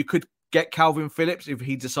 You could get Calvin Phillips if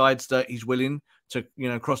he decides that he's willing to,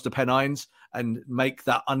 cross the Pennines and make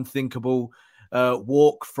that unthinkable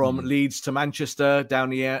walk from Leeds to Manchester down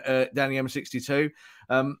the M62.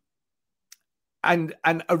 And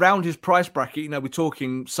around his price bracket, we're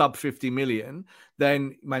talking sub 50 million,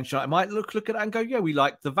 then Manchester United might look at that and go, yeah, we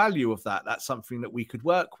like the value of that. That's something that we could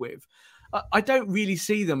work with. I don't really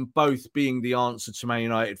see them both being the answer to Man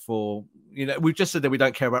United for, we've just said that we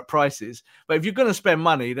don't care about prices, but if you're going to spend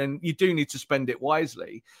money, then you do need to spend it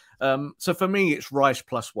wisely. So for me, it's Rice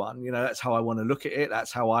 +1. That's how I want to look at it.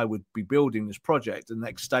 That's how I would be building this project, the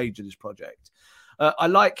next stage of this project. I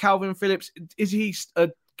like Calvin Phillips. Is he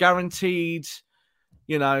a guaranteed,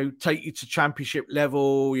 take you to championship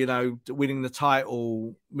level, winning the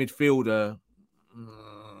title midfielder?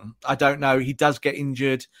 I don't know. He does get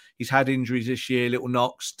injured. He's had injuries this year. Little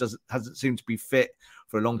Knox hasn't seemed to be fit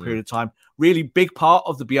for a long period of time. Really big part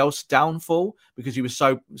of the Bielsa downfall because he was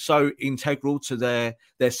so integral to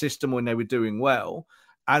their system when they were doing well,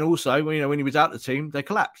 and also when he was out of the team, they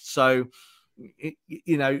collapsed. So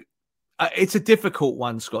it's a difficult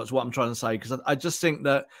one, Scott, is what I'm trying to say, because I just think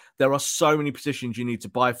that there are so many positions you need to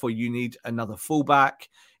buy for. You need another fullback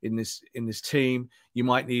in this team. You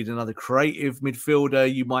might need another creative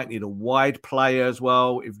midfielder. You might need a wide player as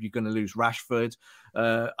well if you're going to lose Rashford.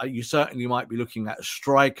 You certainly might be looking at a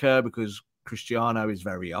striker because Cristiano is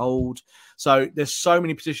very old. So there's so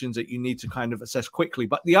many positions that you need to kind of assess quickly.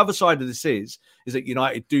 But the other side of this is that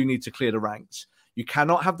United do need to clear the ranks. You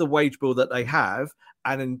cannot have the wage bill that they have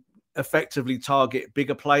and effectively target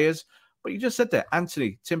bigger players. But you just said that,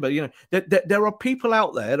 Anthony, Timber, there are people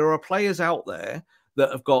out there, there are players out there that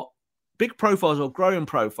have got big profiles or growing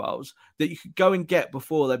profiles that you could go and get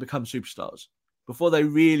before they become superstars, before they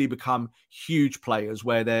really become huge players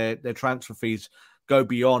where their transfer fees go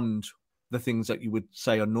beyond the things that you would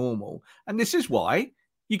say are normal. And this is why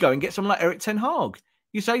you go and get someone like Erik ten Hag.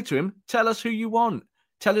 You say to him, tell us who you want.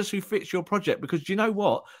 Tell us who fits your project, because you know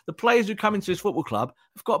what? The players who come into this football club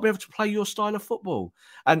have got to be able to play your style of football.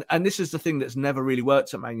 And this is the thing that's never really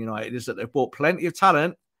worked at Man United, is that they've bought plenty of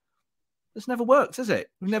talent. It's never worked, has it?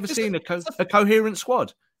 We've never seen a coherent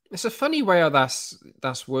squad. It's a funny way how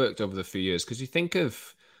that's worked over the few years, because you think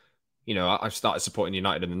of, I've started supporting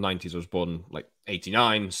United in the 90s. I was born like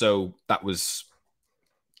 89, so that was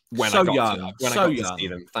when I got to see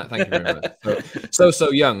them. Thank you very much.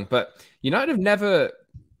 So young, but United have never,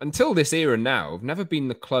 until this era now, have never been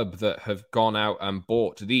the club that have gone out and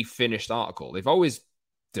bought the finished article. They've always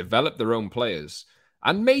developed their own players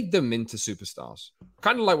and made them into superstars,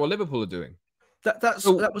 kind of like what Liverpool are doing. That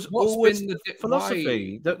was always the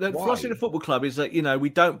philosophy. The philosophy of the football club is that, we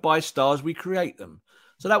don't buy stars, we create them.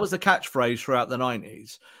 So that was the catchphrase throughout the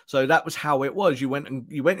 90s. So that was how it was. You went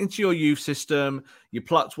into your youth system, you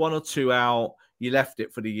plucked one or two out, you left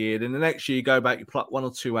it for the year. Then the next year you go back, you pluck one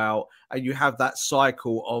or two out, and you have that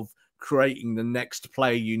cycle of creating the next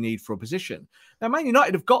player you need for a position. Now, Man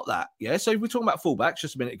United have got that, yeah? So if we're talking about fullbacks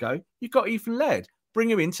just a minute ago, you've got Ethan Laird. Bring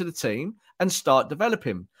him into the team and start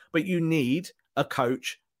developing. But you need a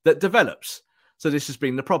coach that develops. So this has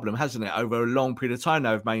been the problem, hasn't it, over a long period of time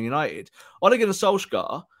now of Man United. Ole Gunnar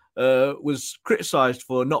Solskjaer was criticised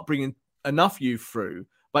for not bringing enough youth through,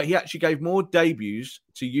 but he actually gave more debuts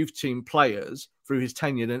to youth team players through his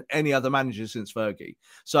tenure than any other manager since Fergie.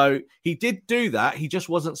 So he did do that. He just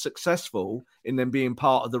wasn't successful in them being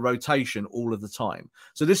part of the rotation all of the time.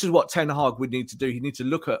 So this is what Ten Hag would need to do. He needs to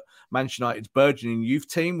look at Manchester United's burgeoning youth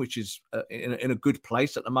team, which is in a good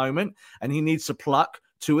place at the moment, and he needs to pluck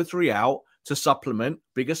 2 or 3 out to supplement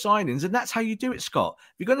bigger signings. And that's how you do it, Scott.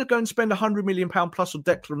 If you're going to go and spend £100 million plus on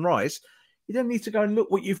Declan Rice, you then need to go and look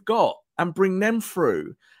what you've got and bring them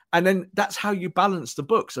through. And then that's how you balance the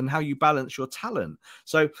books and how you balance your talent.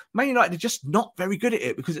 So Man United are just not very good at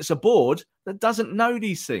it because it's a board that doesn't know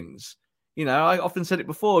these things. I often said it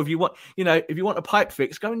before, if you want a pipe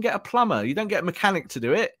fix, go and get a plumber. You don't get a mechanic to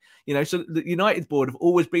do it. So the United board have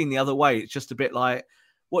always been the other way. It's just a bit like,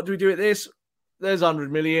 what do we do at this? There's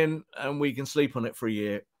 100 million and we can sleep on it for a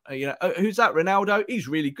year. Who's that? Ronaldo? He's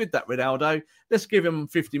really good, that Ronaldo. Let's give him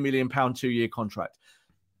 £50 million 2-year contract.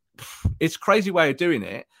 It's a crazy way of doing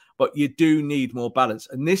it, but you do need more balance.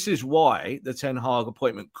 And this is why the Ten Hag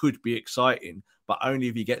appointment could be exciting, but only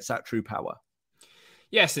if he gets that true power.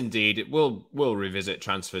 Yes, indeed. We'll revisit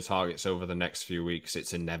transfer targets over the next few weeks.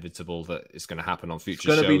 It's inevitable that it's going to happen on future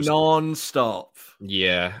shows. It's going to be non-stop.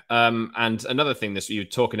 Yeah. And another thing, you're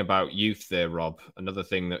talking about youth there, Rob. Another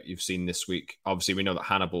thing that you've seen this week. Obviously, we know that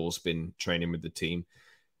Hannibal's been training with the team.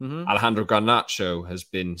 Mm-hmm. Alejandro Garnacho has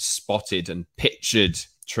been spotted and pictured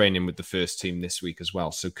training with the first team this week as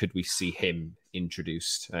well. So could we see him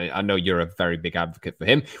introduced? I know you're a very big advocate for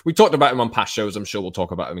him. We talked about him on past shows. I'm sure we'll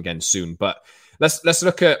talk about him again soon. But let's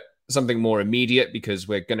look at something more immediate, because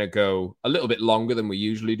we're going to go a little bit longer than we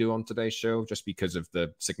usually do on today's show, just because of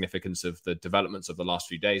the significance of the developments of the last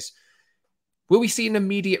few days. Will we see an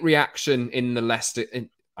immediate reaction in the Leicester?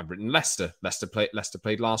 I've written Leicester. Leicester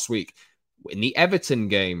played last week. In the Everton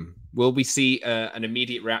game, will we see an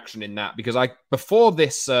immediate reaction in that? Because before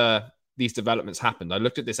these developments happened, I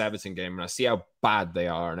looked at this Everton game and I see how bad they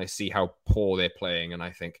are, and I see how poor they're playing, and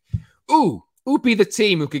I think, who would be the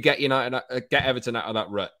team who could get Everton out of that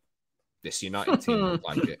rut? This United team looks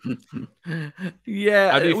like it.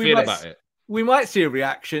 Yeah, how do you feel about it? We might see a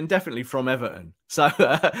reaction, definitely from Everton. So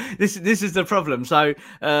this is the problem. So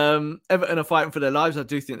Everton are fighting for their lives. I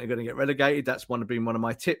do think they're going to get relegated. That's been one of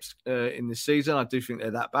my tips in this season. I do think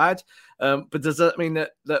they're that bad. But does that mean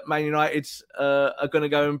that Man United are going to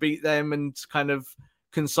go and beat them and kind of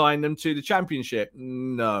consign them to the Championship?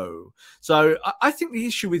 No. So I think the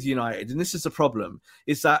issue with United, and this is the problem,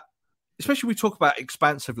 is that, especially we talk about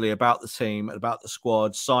expansively about the team, about the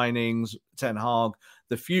squad, signings, Ten Hag,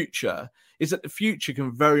 the future, is that the future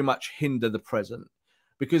can very much hinder the present,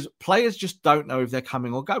 because players just don't know if they're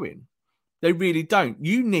coming or going. They really don't.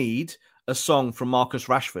 You need a song from Marcus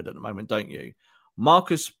Rashford at the moment, don't you?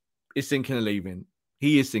 Marcus is thinking of leaving.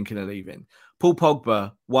 He is thinking of leaving. Paul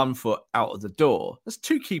Pogba, 1 foot out of the door. That's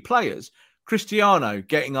 2 key players. Cristiano,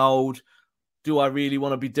 getting old. Do I really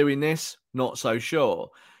want to be doing this? Not so sure.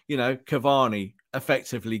 Cavani,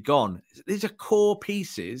 effectively gone. These are core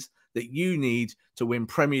pieces that you need to win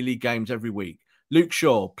Premier League games every week. Luke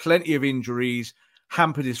Shaw, plenty of injuries,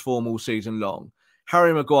 hampered his form all season long.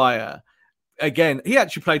 Harry Maguire, again, he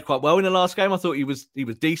actually played quite well in the last game. I thought he was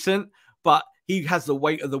decent, but he has the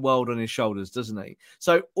weight of the world on his shoulders, doesn't he?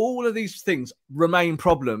 So all of these things remain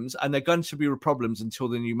problems, and they're going to be problems until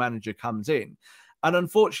the new manager comes in. And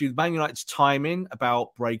unfortunately, Man United's timing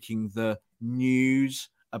about breaking the news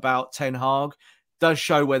about Ten Hag does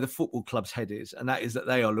show where the football club's head is, and that is that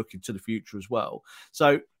they are looking to the future as well.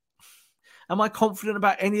 So am I confident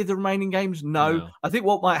about any of the remaining games? No. I think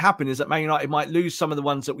what might happen is that Man United might lose some of the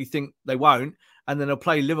ones that we think they won't, and then they'll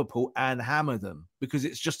play Liverpool and hammer them, because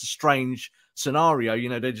it's just a strange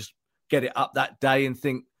scenario. They just get it up that day and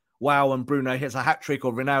think, wow, and Bruno hits a hat-trick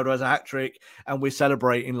or Ronaldo has a hat-trick, and we're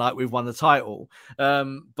celebrating like we've won the title.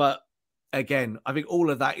 But again, I think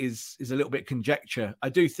all of that is a little bit conjecture. I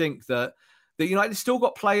do think that United still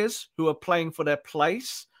got players who are playing for their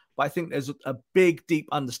place, but I think there's a big, deep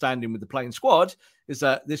understanding with the playing squad is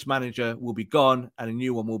that this manager will be gone and a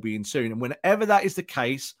new one will be in soon. And whenever that is the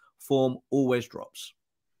case, form always drops.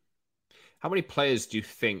 How many players do you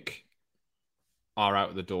think are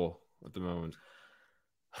out the door at the moment?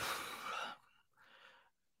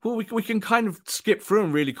 Well, we can kind of skip through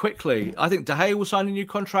them really quickly. I think De Gea will sign a new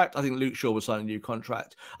contract. I think Luke Shaw will sign a new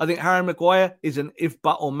contract. I think Harry Maguire is an if,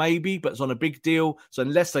 but, or maybe, but it's on a big deal. So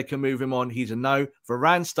unless they can move him on, he's a no.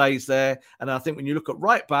 Varane stays there. And I think when you look at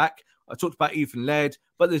right back, I talked about Ethan Laird,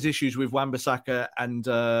 but there's issues with Wan-Bissaka and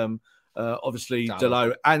obviously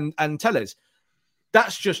Dalot and Telles.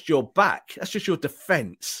 That's just your back. That's just your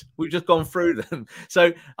defence. We've just gone through them.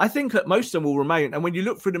 So I think that most of them will remain. And when you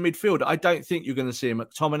look through the midfield, I don't think you're going to see a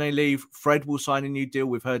McTominay leave. Fred will sign a new deal.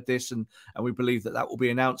 We've heard this, and we believe that will be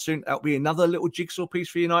announced soon. That'll be another little jigsaw piece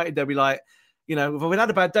for United. They'll be like, we've had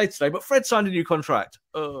a bad day today, but Fred signed a new contract.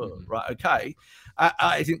 Oh, right, okay.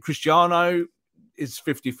 I think Cristiano is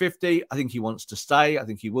 50-50. I think he wants to stay. I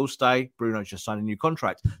think he will stay. Bruno's just signed a new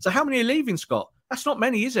contract. So how many are leaving, Scott? That's not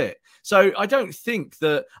many, is it? So I don't think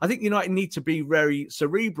that... I think United need to be very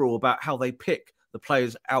cerebral about how they pick the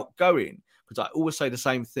players outgoing, because I always say the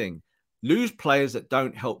same thing. Lose players that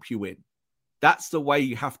don't help you win. That's the way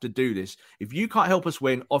you have to do this. If you can't help us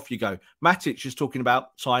win, off you go. Matic is talking about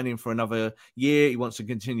signing for another year. He wants to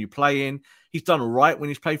continue playing. He's done all right when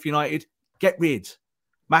he's played for United. Get rid.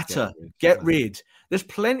 Mata, get rid. There's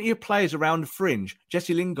plenty of players around the fringe.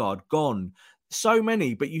 Jesse Lingard, gone. So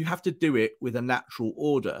many, but you have to do it with a natural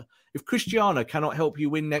order. If Cristiano cannot help you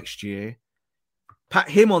win next year, pat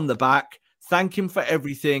him on the back, thank him for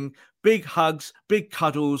everything, big hugs, big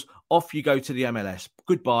cuddles, off you go to the MLS.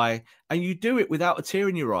 Goodbye. And you do it without a tear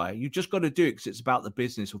in your eye. You just got to do it because it's about the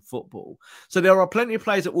business of football. So there are plenty of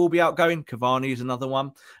players that will be outgoing. Cavani is another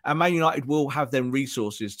one. And Man United will have them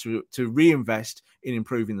resources to reinvest in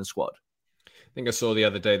improving the squad. I think I saw the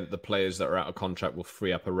other day that the players that are out of contract will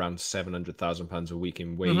free up around £700,000 a week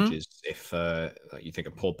in wages. If you think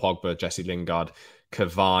of Paul Pogba, Jesse Lingard,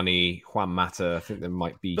 Cavani, Juan Mata, I think there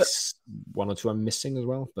might be one or two I'm missing as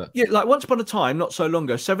well. But yeah, like once upon a time, not so long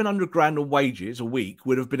ago, 700 grand on wages a week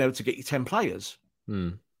would have been able to get you 10 players.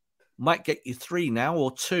 Might get you 3 now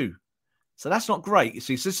or 2. So that's not great. You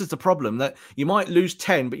see, so this is the problem, that you might lose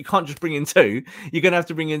 10, but you can't just bring in 2. You're going to have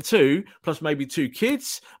to bring in 2, plus maybe 2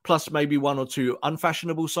 kids, plus maybe 1 or 2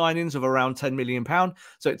 unfashionable signings of around £10 million.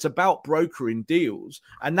 So it's about brokering deals.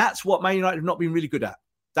 And that's what Man United have not been really good at.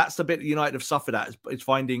 That's the bit that United have suffered at, is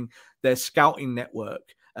finding their scouting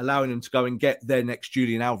network, allowing them to go and get their next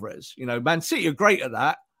Julian Alvarez. You know, Man City are great at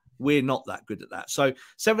that. We're not that good at that. So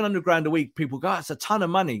 700 grand a week, people go, it's a ton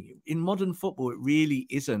of money. In modern football, it really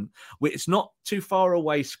isn't. It's not too far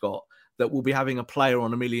away, Scott, that we'll be having a player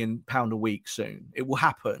on £1 million a week soon. It will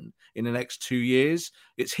happen in the next 2 years.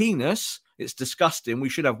 It's heinous. It's disgusting. We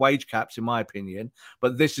should have wage caps, in my opinion.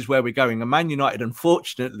 But this is where we're going. And Man United,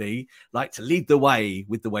 unfortunately, like to lead the way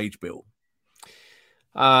with the wage bill.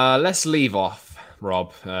 Let's leave off,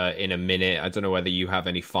 Rob, in a minute. I don't know whether you have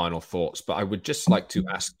any final thoughts, but I would just like to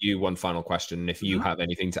ask you one final question. And if you have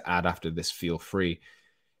anything to add after this, feel free.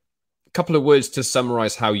 A couple of words to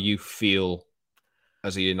summarize how you feel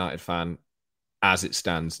as a United fan as it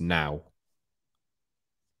stands now.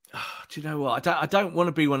 Do you know what? I don't want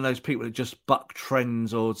to be one of those people that just buck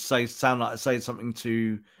trends or say something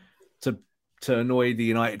to annoy the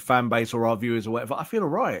United fan base or our viewers or whatever. I feel all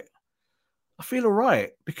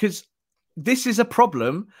right because this is a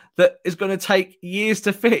problem that is going to take years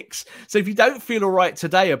to fix. So if you don't feel all right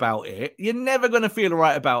today about it, you're never going to feel all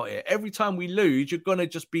right about it. Every time we lose, you're going to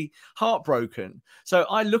just be heartbroken. So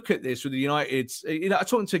I look at this with the United. You know, I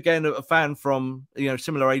talked to, again, a fan from, you know,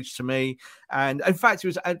 similar age to me. And in fact, it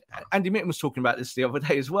was Andy Mitten was talking about this the other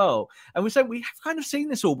day as well. And we said, we have kind of seen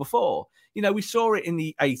this all before. You know, we saw it in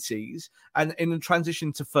the 80s and in the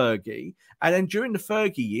transition to Fergie. And then during the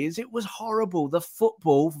Fergie years, it was horrible. The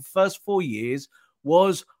football for the first 4 years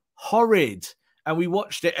was horrid. And we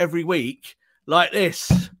watched it every week like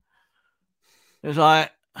this. It's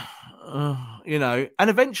like, you know, and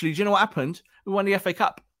eventually, do you know what happened? We won the FA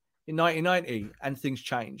Cup in 1990 and things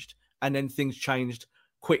changed. And then things changed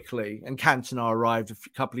quickly, and Cantona arrived a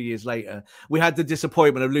couple of years later. We had the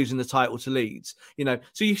disappointment of losing the title to Leeds, you know,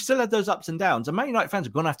 so you still had those ups and downs, and Man United fans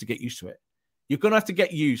are going to have to get used to it. You're going to have to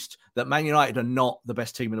get used that Man United are not the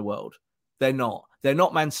best team in the world. They're not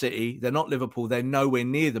Man City, they're not Liverpool, they're nowhere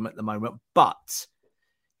near them at the moment. But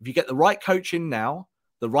if you get the right coaching now,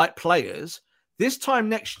 the right players, this time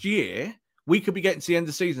next year, we could be getting to the end of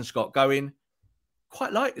the season, Scott, going,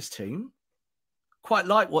 quite like this team. Quite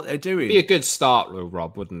like what they're doing. Be a good start, though,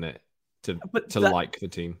 Rob, wouldn't it? To like the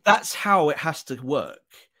team. That's how it has to work.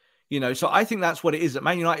 You know, so I think that's what it is. That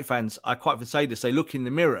Man United fans, I quite often say this, they look in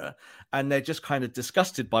the mirror and they're just kind of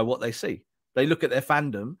disgusted by what they see. They look at their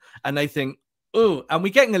fandom and they think, oh, and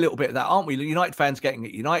we're getting a little bit of that, aren't we? United fans getting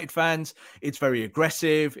it. United fans, it's very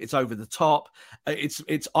aggressive. It's over the top.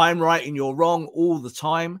 It's I'm right and you're wrong all the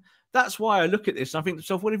time. That's why I look at this and I think to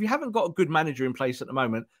myself, well, if you haven't got a good manager in place at the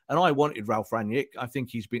moment, and I wanted Ralph Rangnick, I think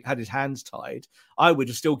he's had his hands tied, I would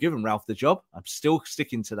have still given Ralph the job. I'm still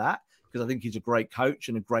sticking to that because I think he's a great coach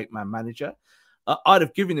and a great man manager. I'd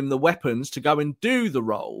have given him the weapons to go and do the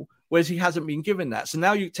role, whereas he hasn't been given that. So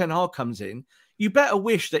now Ten Hag comes in, you better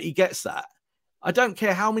wish that he gets that. I don't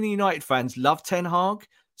care how many United fans love Ten Hag.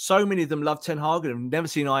 So many of them love Ten Hag and have never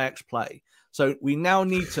seen Ajax play. So we now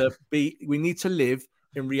need to live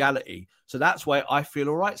in reality. So that's why I feel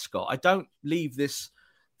all right, Scott. I don't leave this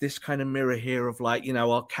kind of mirror here of like, you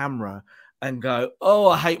know, our camera and go, oh,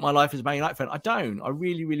 I hate my life as a Man United fan. I don't. I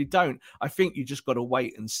really, really don't. I think you just got to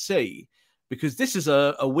wait and see, because this is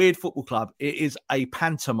a weird football club. It is a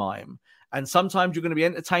pantomime. And sometimes you're going to be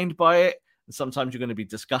entertained by it, and sometimes you're going to be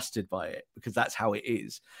disgusted by it, because that's how it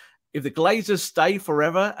is. If the Glazers stay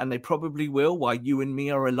forever, and they probably will while you and me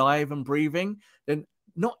are alive and breathing, then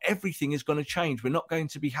not everything is going to change. We're not going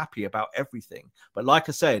to be happy about everything. But like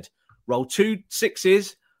I said, roll 2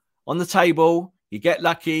 6s on the table. You get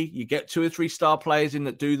lucky. You get 2 or 3 star players in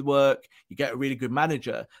that do the work. You get a really good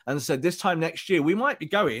manager. And I said, this time next year, we might be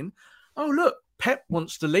going, oh, look, Pep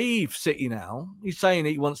wants to leave City now. He's saying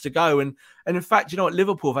he wants to go. And in fact, you know what?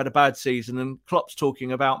 Liverpool have had a bad season, and Klopp's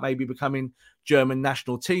talking about maybe becoming German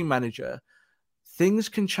national team manager. Things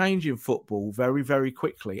can change in football very, very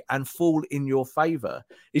quickly and fall in your favour.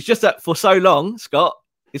 It's just that for so long, Scott,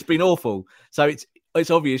 it's been awful. So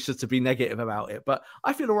it's obvious just to be negative about it. But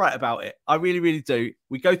I feel all right about it. I really, really do.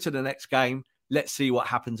 We go to the next game. Let's see what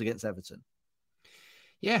happens against Everton.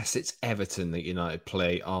 Yes, it's Everton that United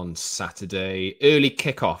play on Saturday. Early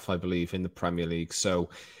kickoff, I believe, in the Premier League. So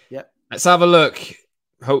let's have a look.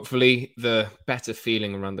 Hopefully the better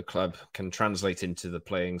feeling around the club can translate into the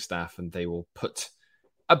playing staff, and they will put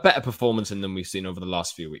a better performance in than we've seen over the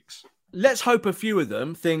last few weeks. Let's hope a few of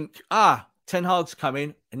them think, Ten Hag's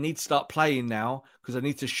coming. I need to start playing now because I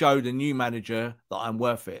need to show the new manager that I'm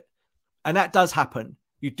worth it. And that does happen.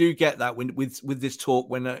 You do get that with this talk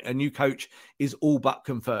when a new coach is all but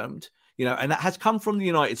confirmed, and that has come from the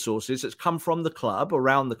United sources. It's come from the club,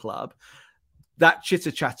 around the club. That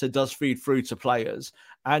chitter chatter does feed through to players.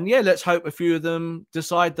 And let's hope a few of them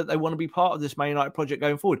decide that they want to be part of this Man United project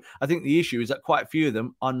going forward. I think the issue is that quite a few of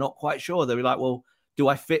them are not quite sure. They'll be like, well, do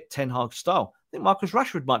I fit Ten Hag's style? I think Marcus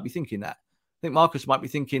Rashford might be thinking that. I think Marcus might be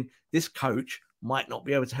thinking this coach might not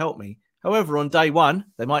be able to help me. However, on day one,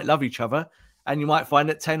 they might love each other. And you might find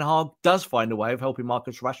that Ten Hag does find a way of helping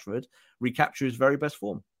Marcus Rashford recapture his very best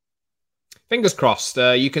form. Fingers crossed.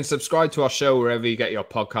 You can subscribe to our show wherever you get your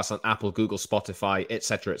podcasts, on Apple, Google, Spotify,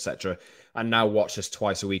 etc., etc. And now watch us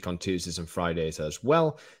twice a week on Tuesdays and Fridays as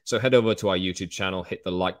well. So head over to our YouTube channel, hit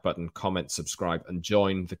the like button, comment, subscribe, and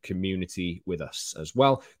join the community with us as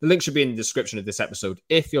well. The link should be in the description of this episode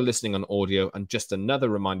if you're listening on audio. And just another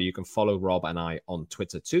reminder, you can follow Rob and I on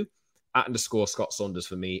Twitter too. @_Scott Saunders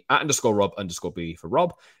for me, @_Rob_B for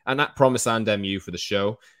Rob, and @PromiseAndMU for the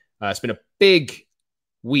show. It's been a big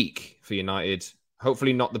week for United.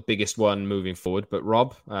 Hopefully not the biggest one moving forward, but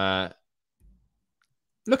Rob,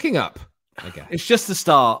 looking up, I guess. It's just the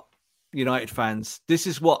start, United fans. This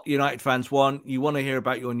is what United fans want. You want to hear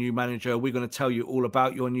about your new manager. We're going to tell you all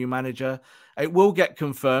about your new manager. It will get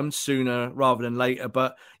confirmed sooner rather than later,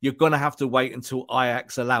 but you're going to have to wait until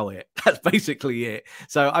Ajax allow it. That's basically it.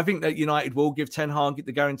 So I think that United will give Ten Hag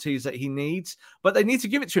the guarantees that he needs, but they need to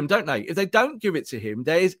give it to him, don't they? If they don't give it to him,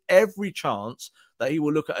 there is every chance that he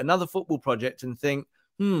will look at another football project and think,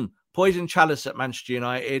 poison chalice at Manchester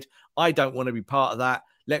United. I don't want to be part of that.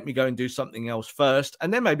 Let me go and do something else first.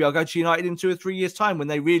 And then maybe I'll go to United in 2 or 3 years' time when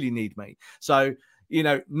they really need me. So,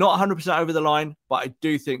 not 100% over the line, but I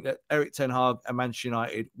do think that Erik Ten Hag and Manchester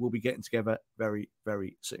United will be getting together very,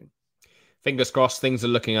 very soon. Fingers crossed, things are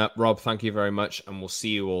looking up. Rob, thank you very much, and we'll see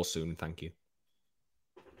you all soon. Thank you.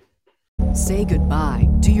 Say goodbye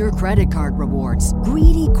to your credit card rewards.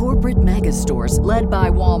 Greedy corporate mega stores, led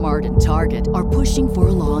by Walmart and Target, are pushing for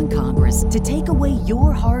a law in Congress to take away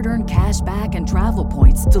your hard-earned cash back and travel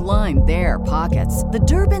points to line their pockets. The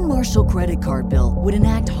Durbin-Marshall credit card bill would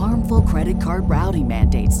enact harmful credit card routing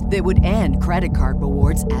mandates that would end credit card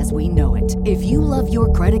rewards as we know it. If you love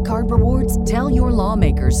your credit card rewards, tell your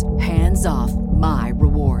lawmakers, hands off my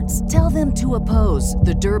rewards. Tell them to oppose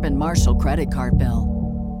the Durbin-Marshall credit card bill.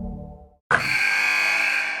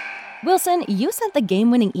 Wilson, you sent the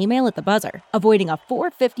game-winning email at the buzzer, avoiding a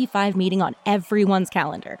 4:55 meeting on everyone's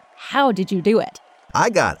calendar. How did you do it? I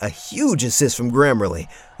got a huge assist from Grammarly,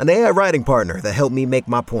 an AI writing partner that helped me make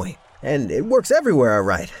my point. And it works everywhere I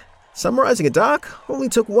write. Summarizing a doc only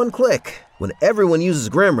took one click. When everyone uses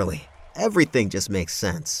Grammarly, everything just makes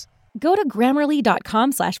sense. Go to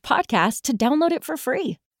Grammarly.com/podcast to download it for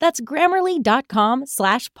free. That's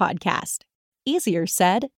Grammarly.com/podcast. Easier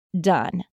said, done.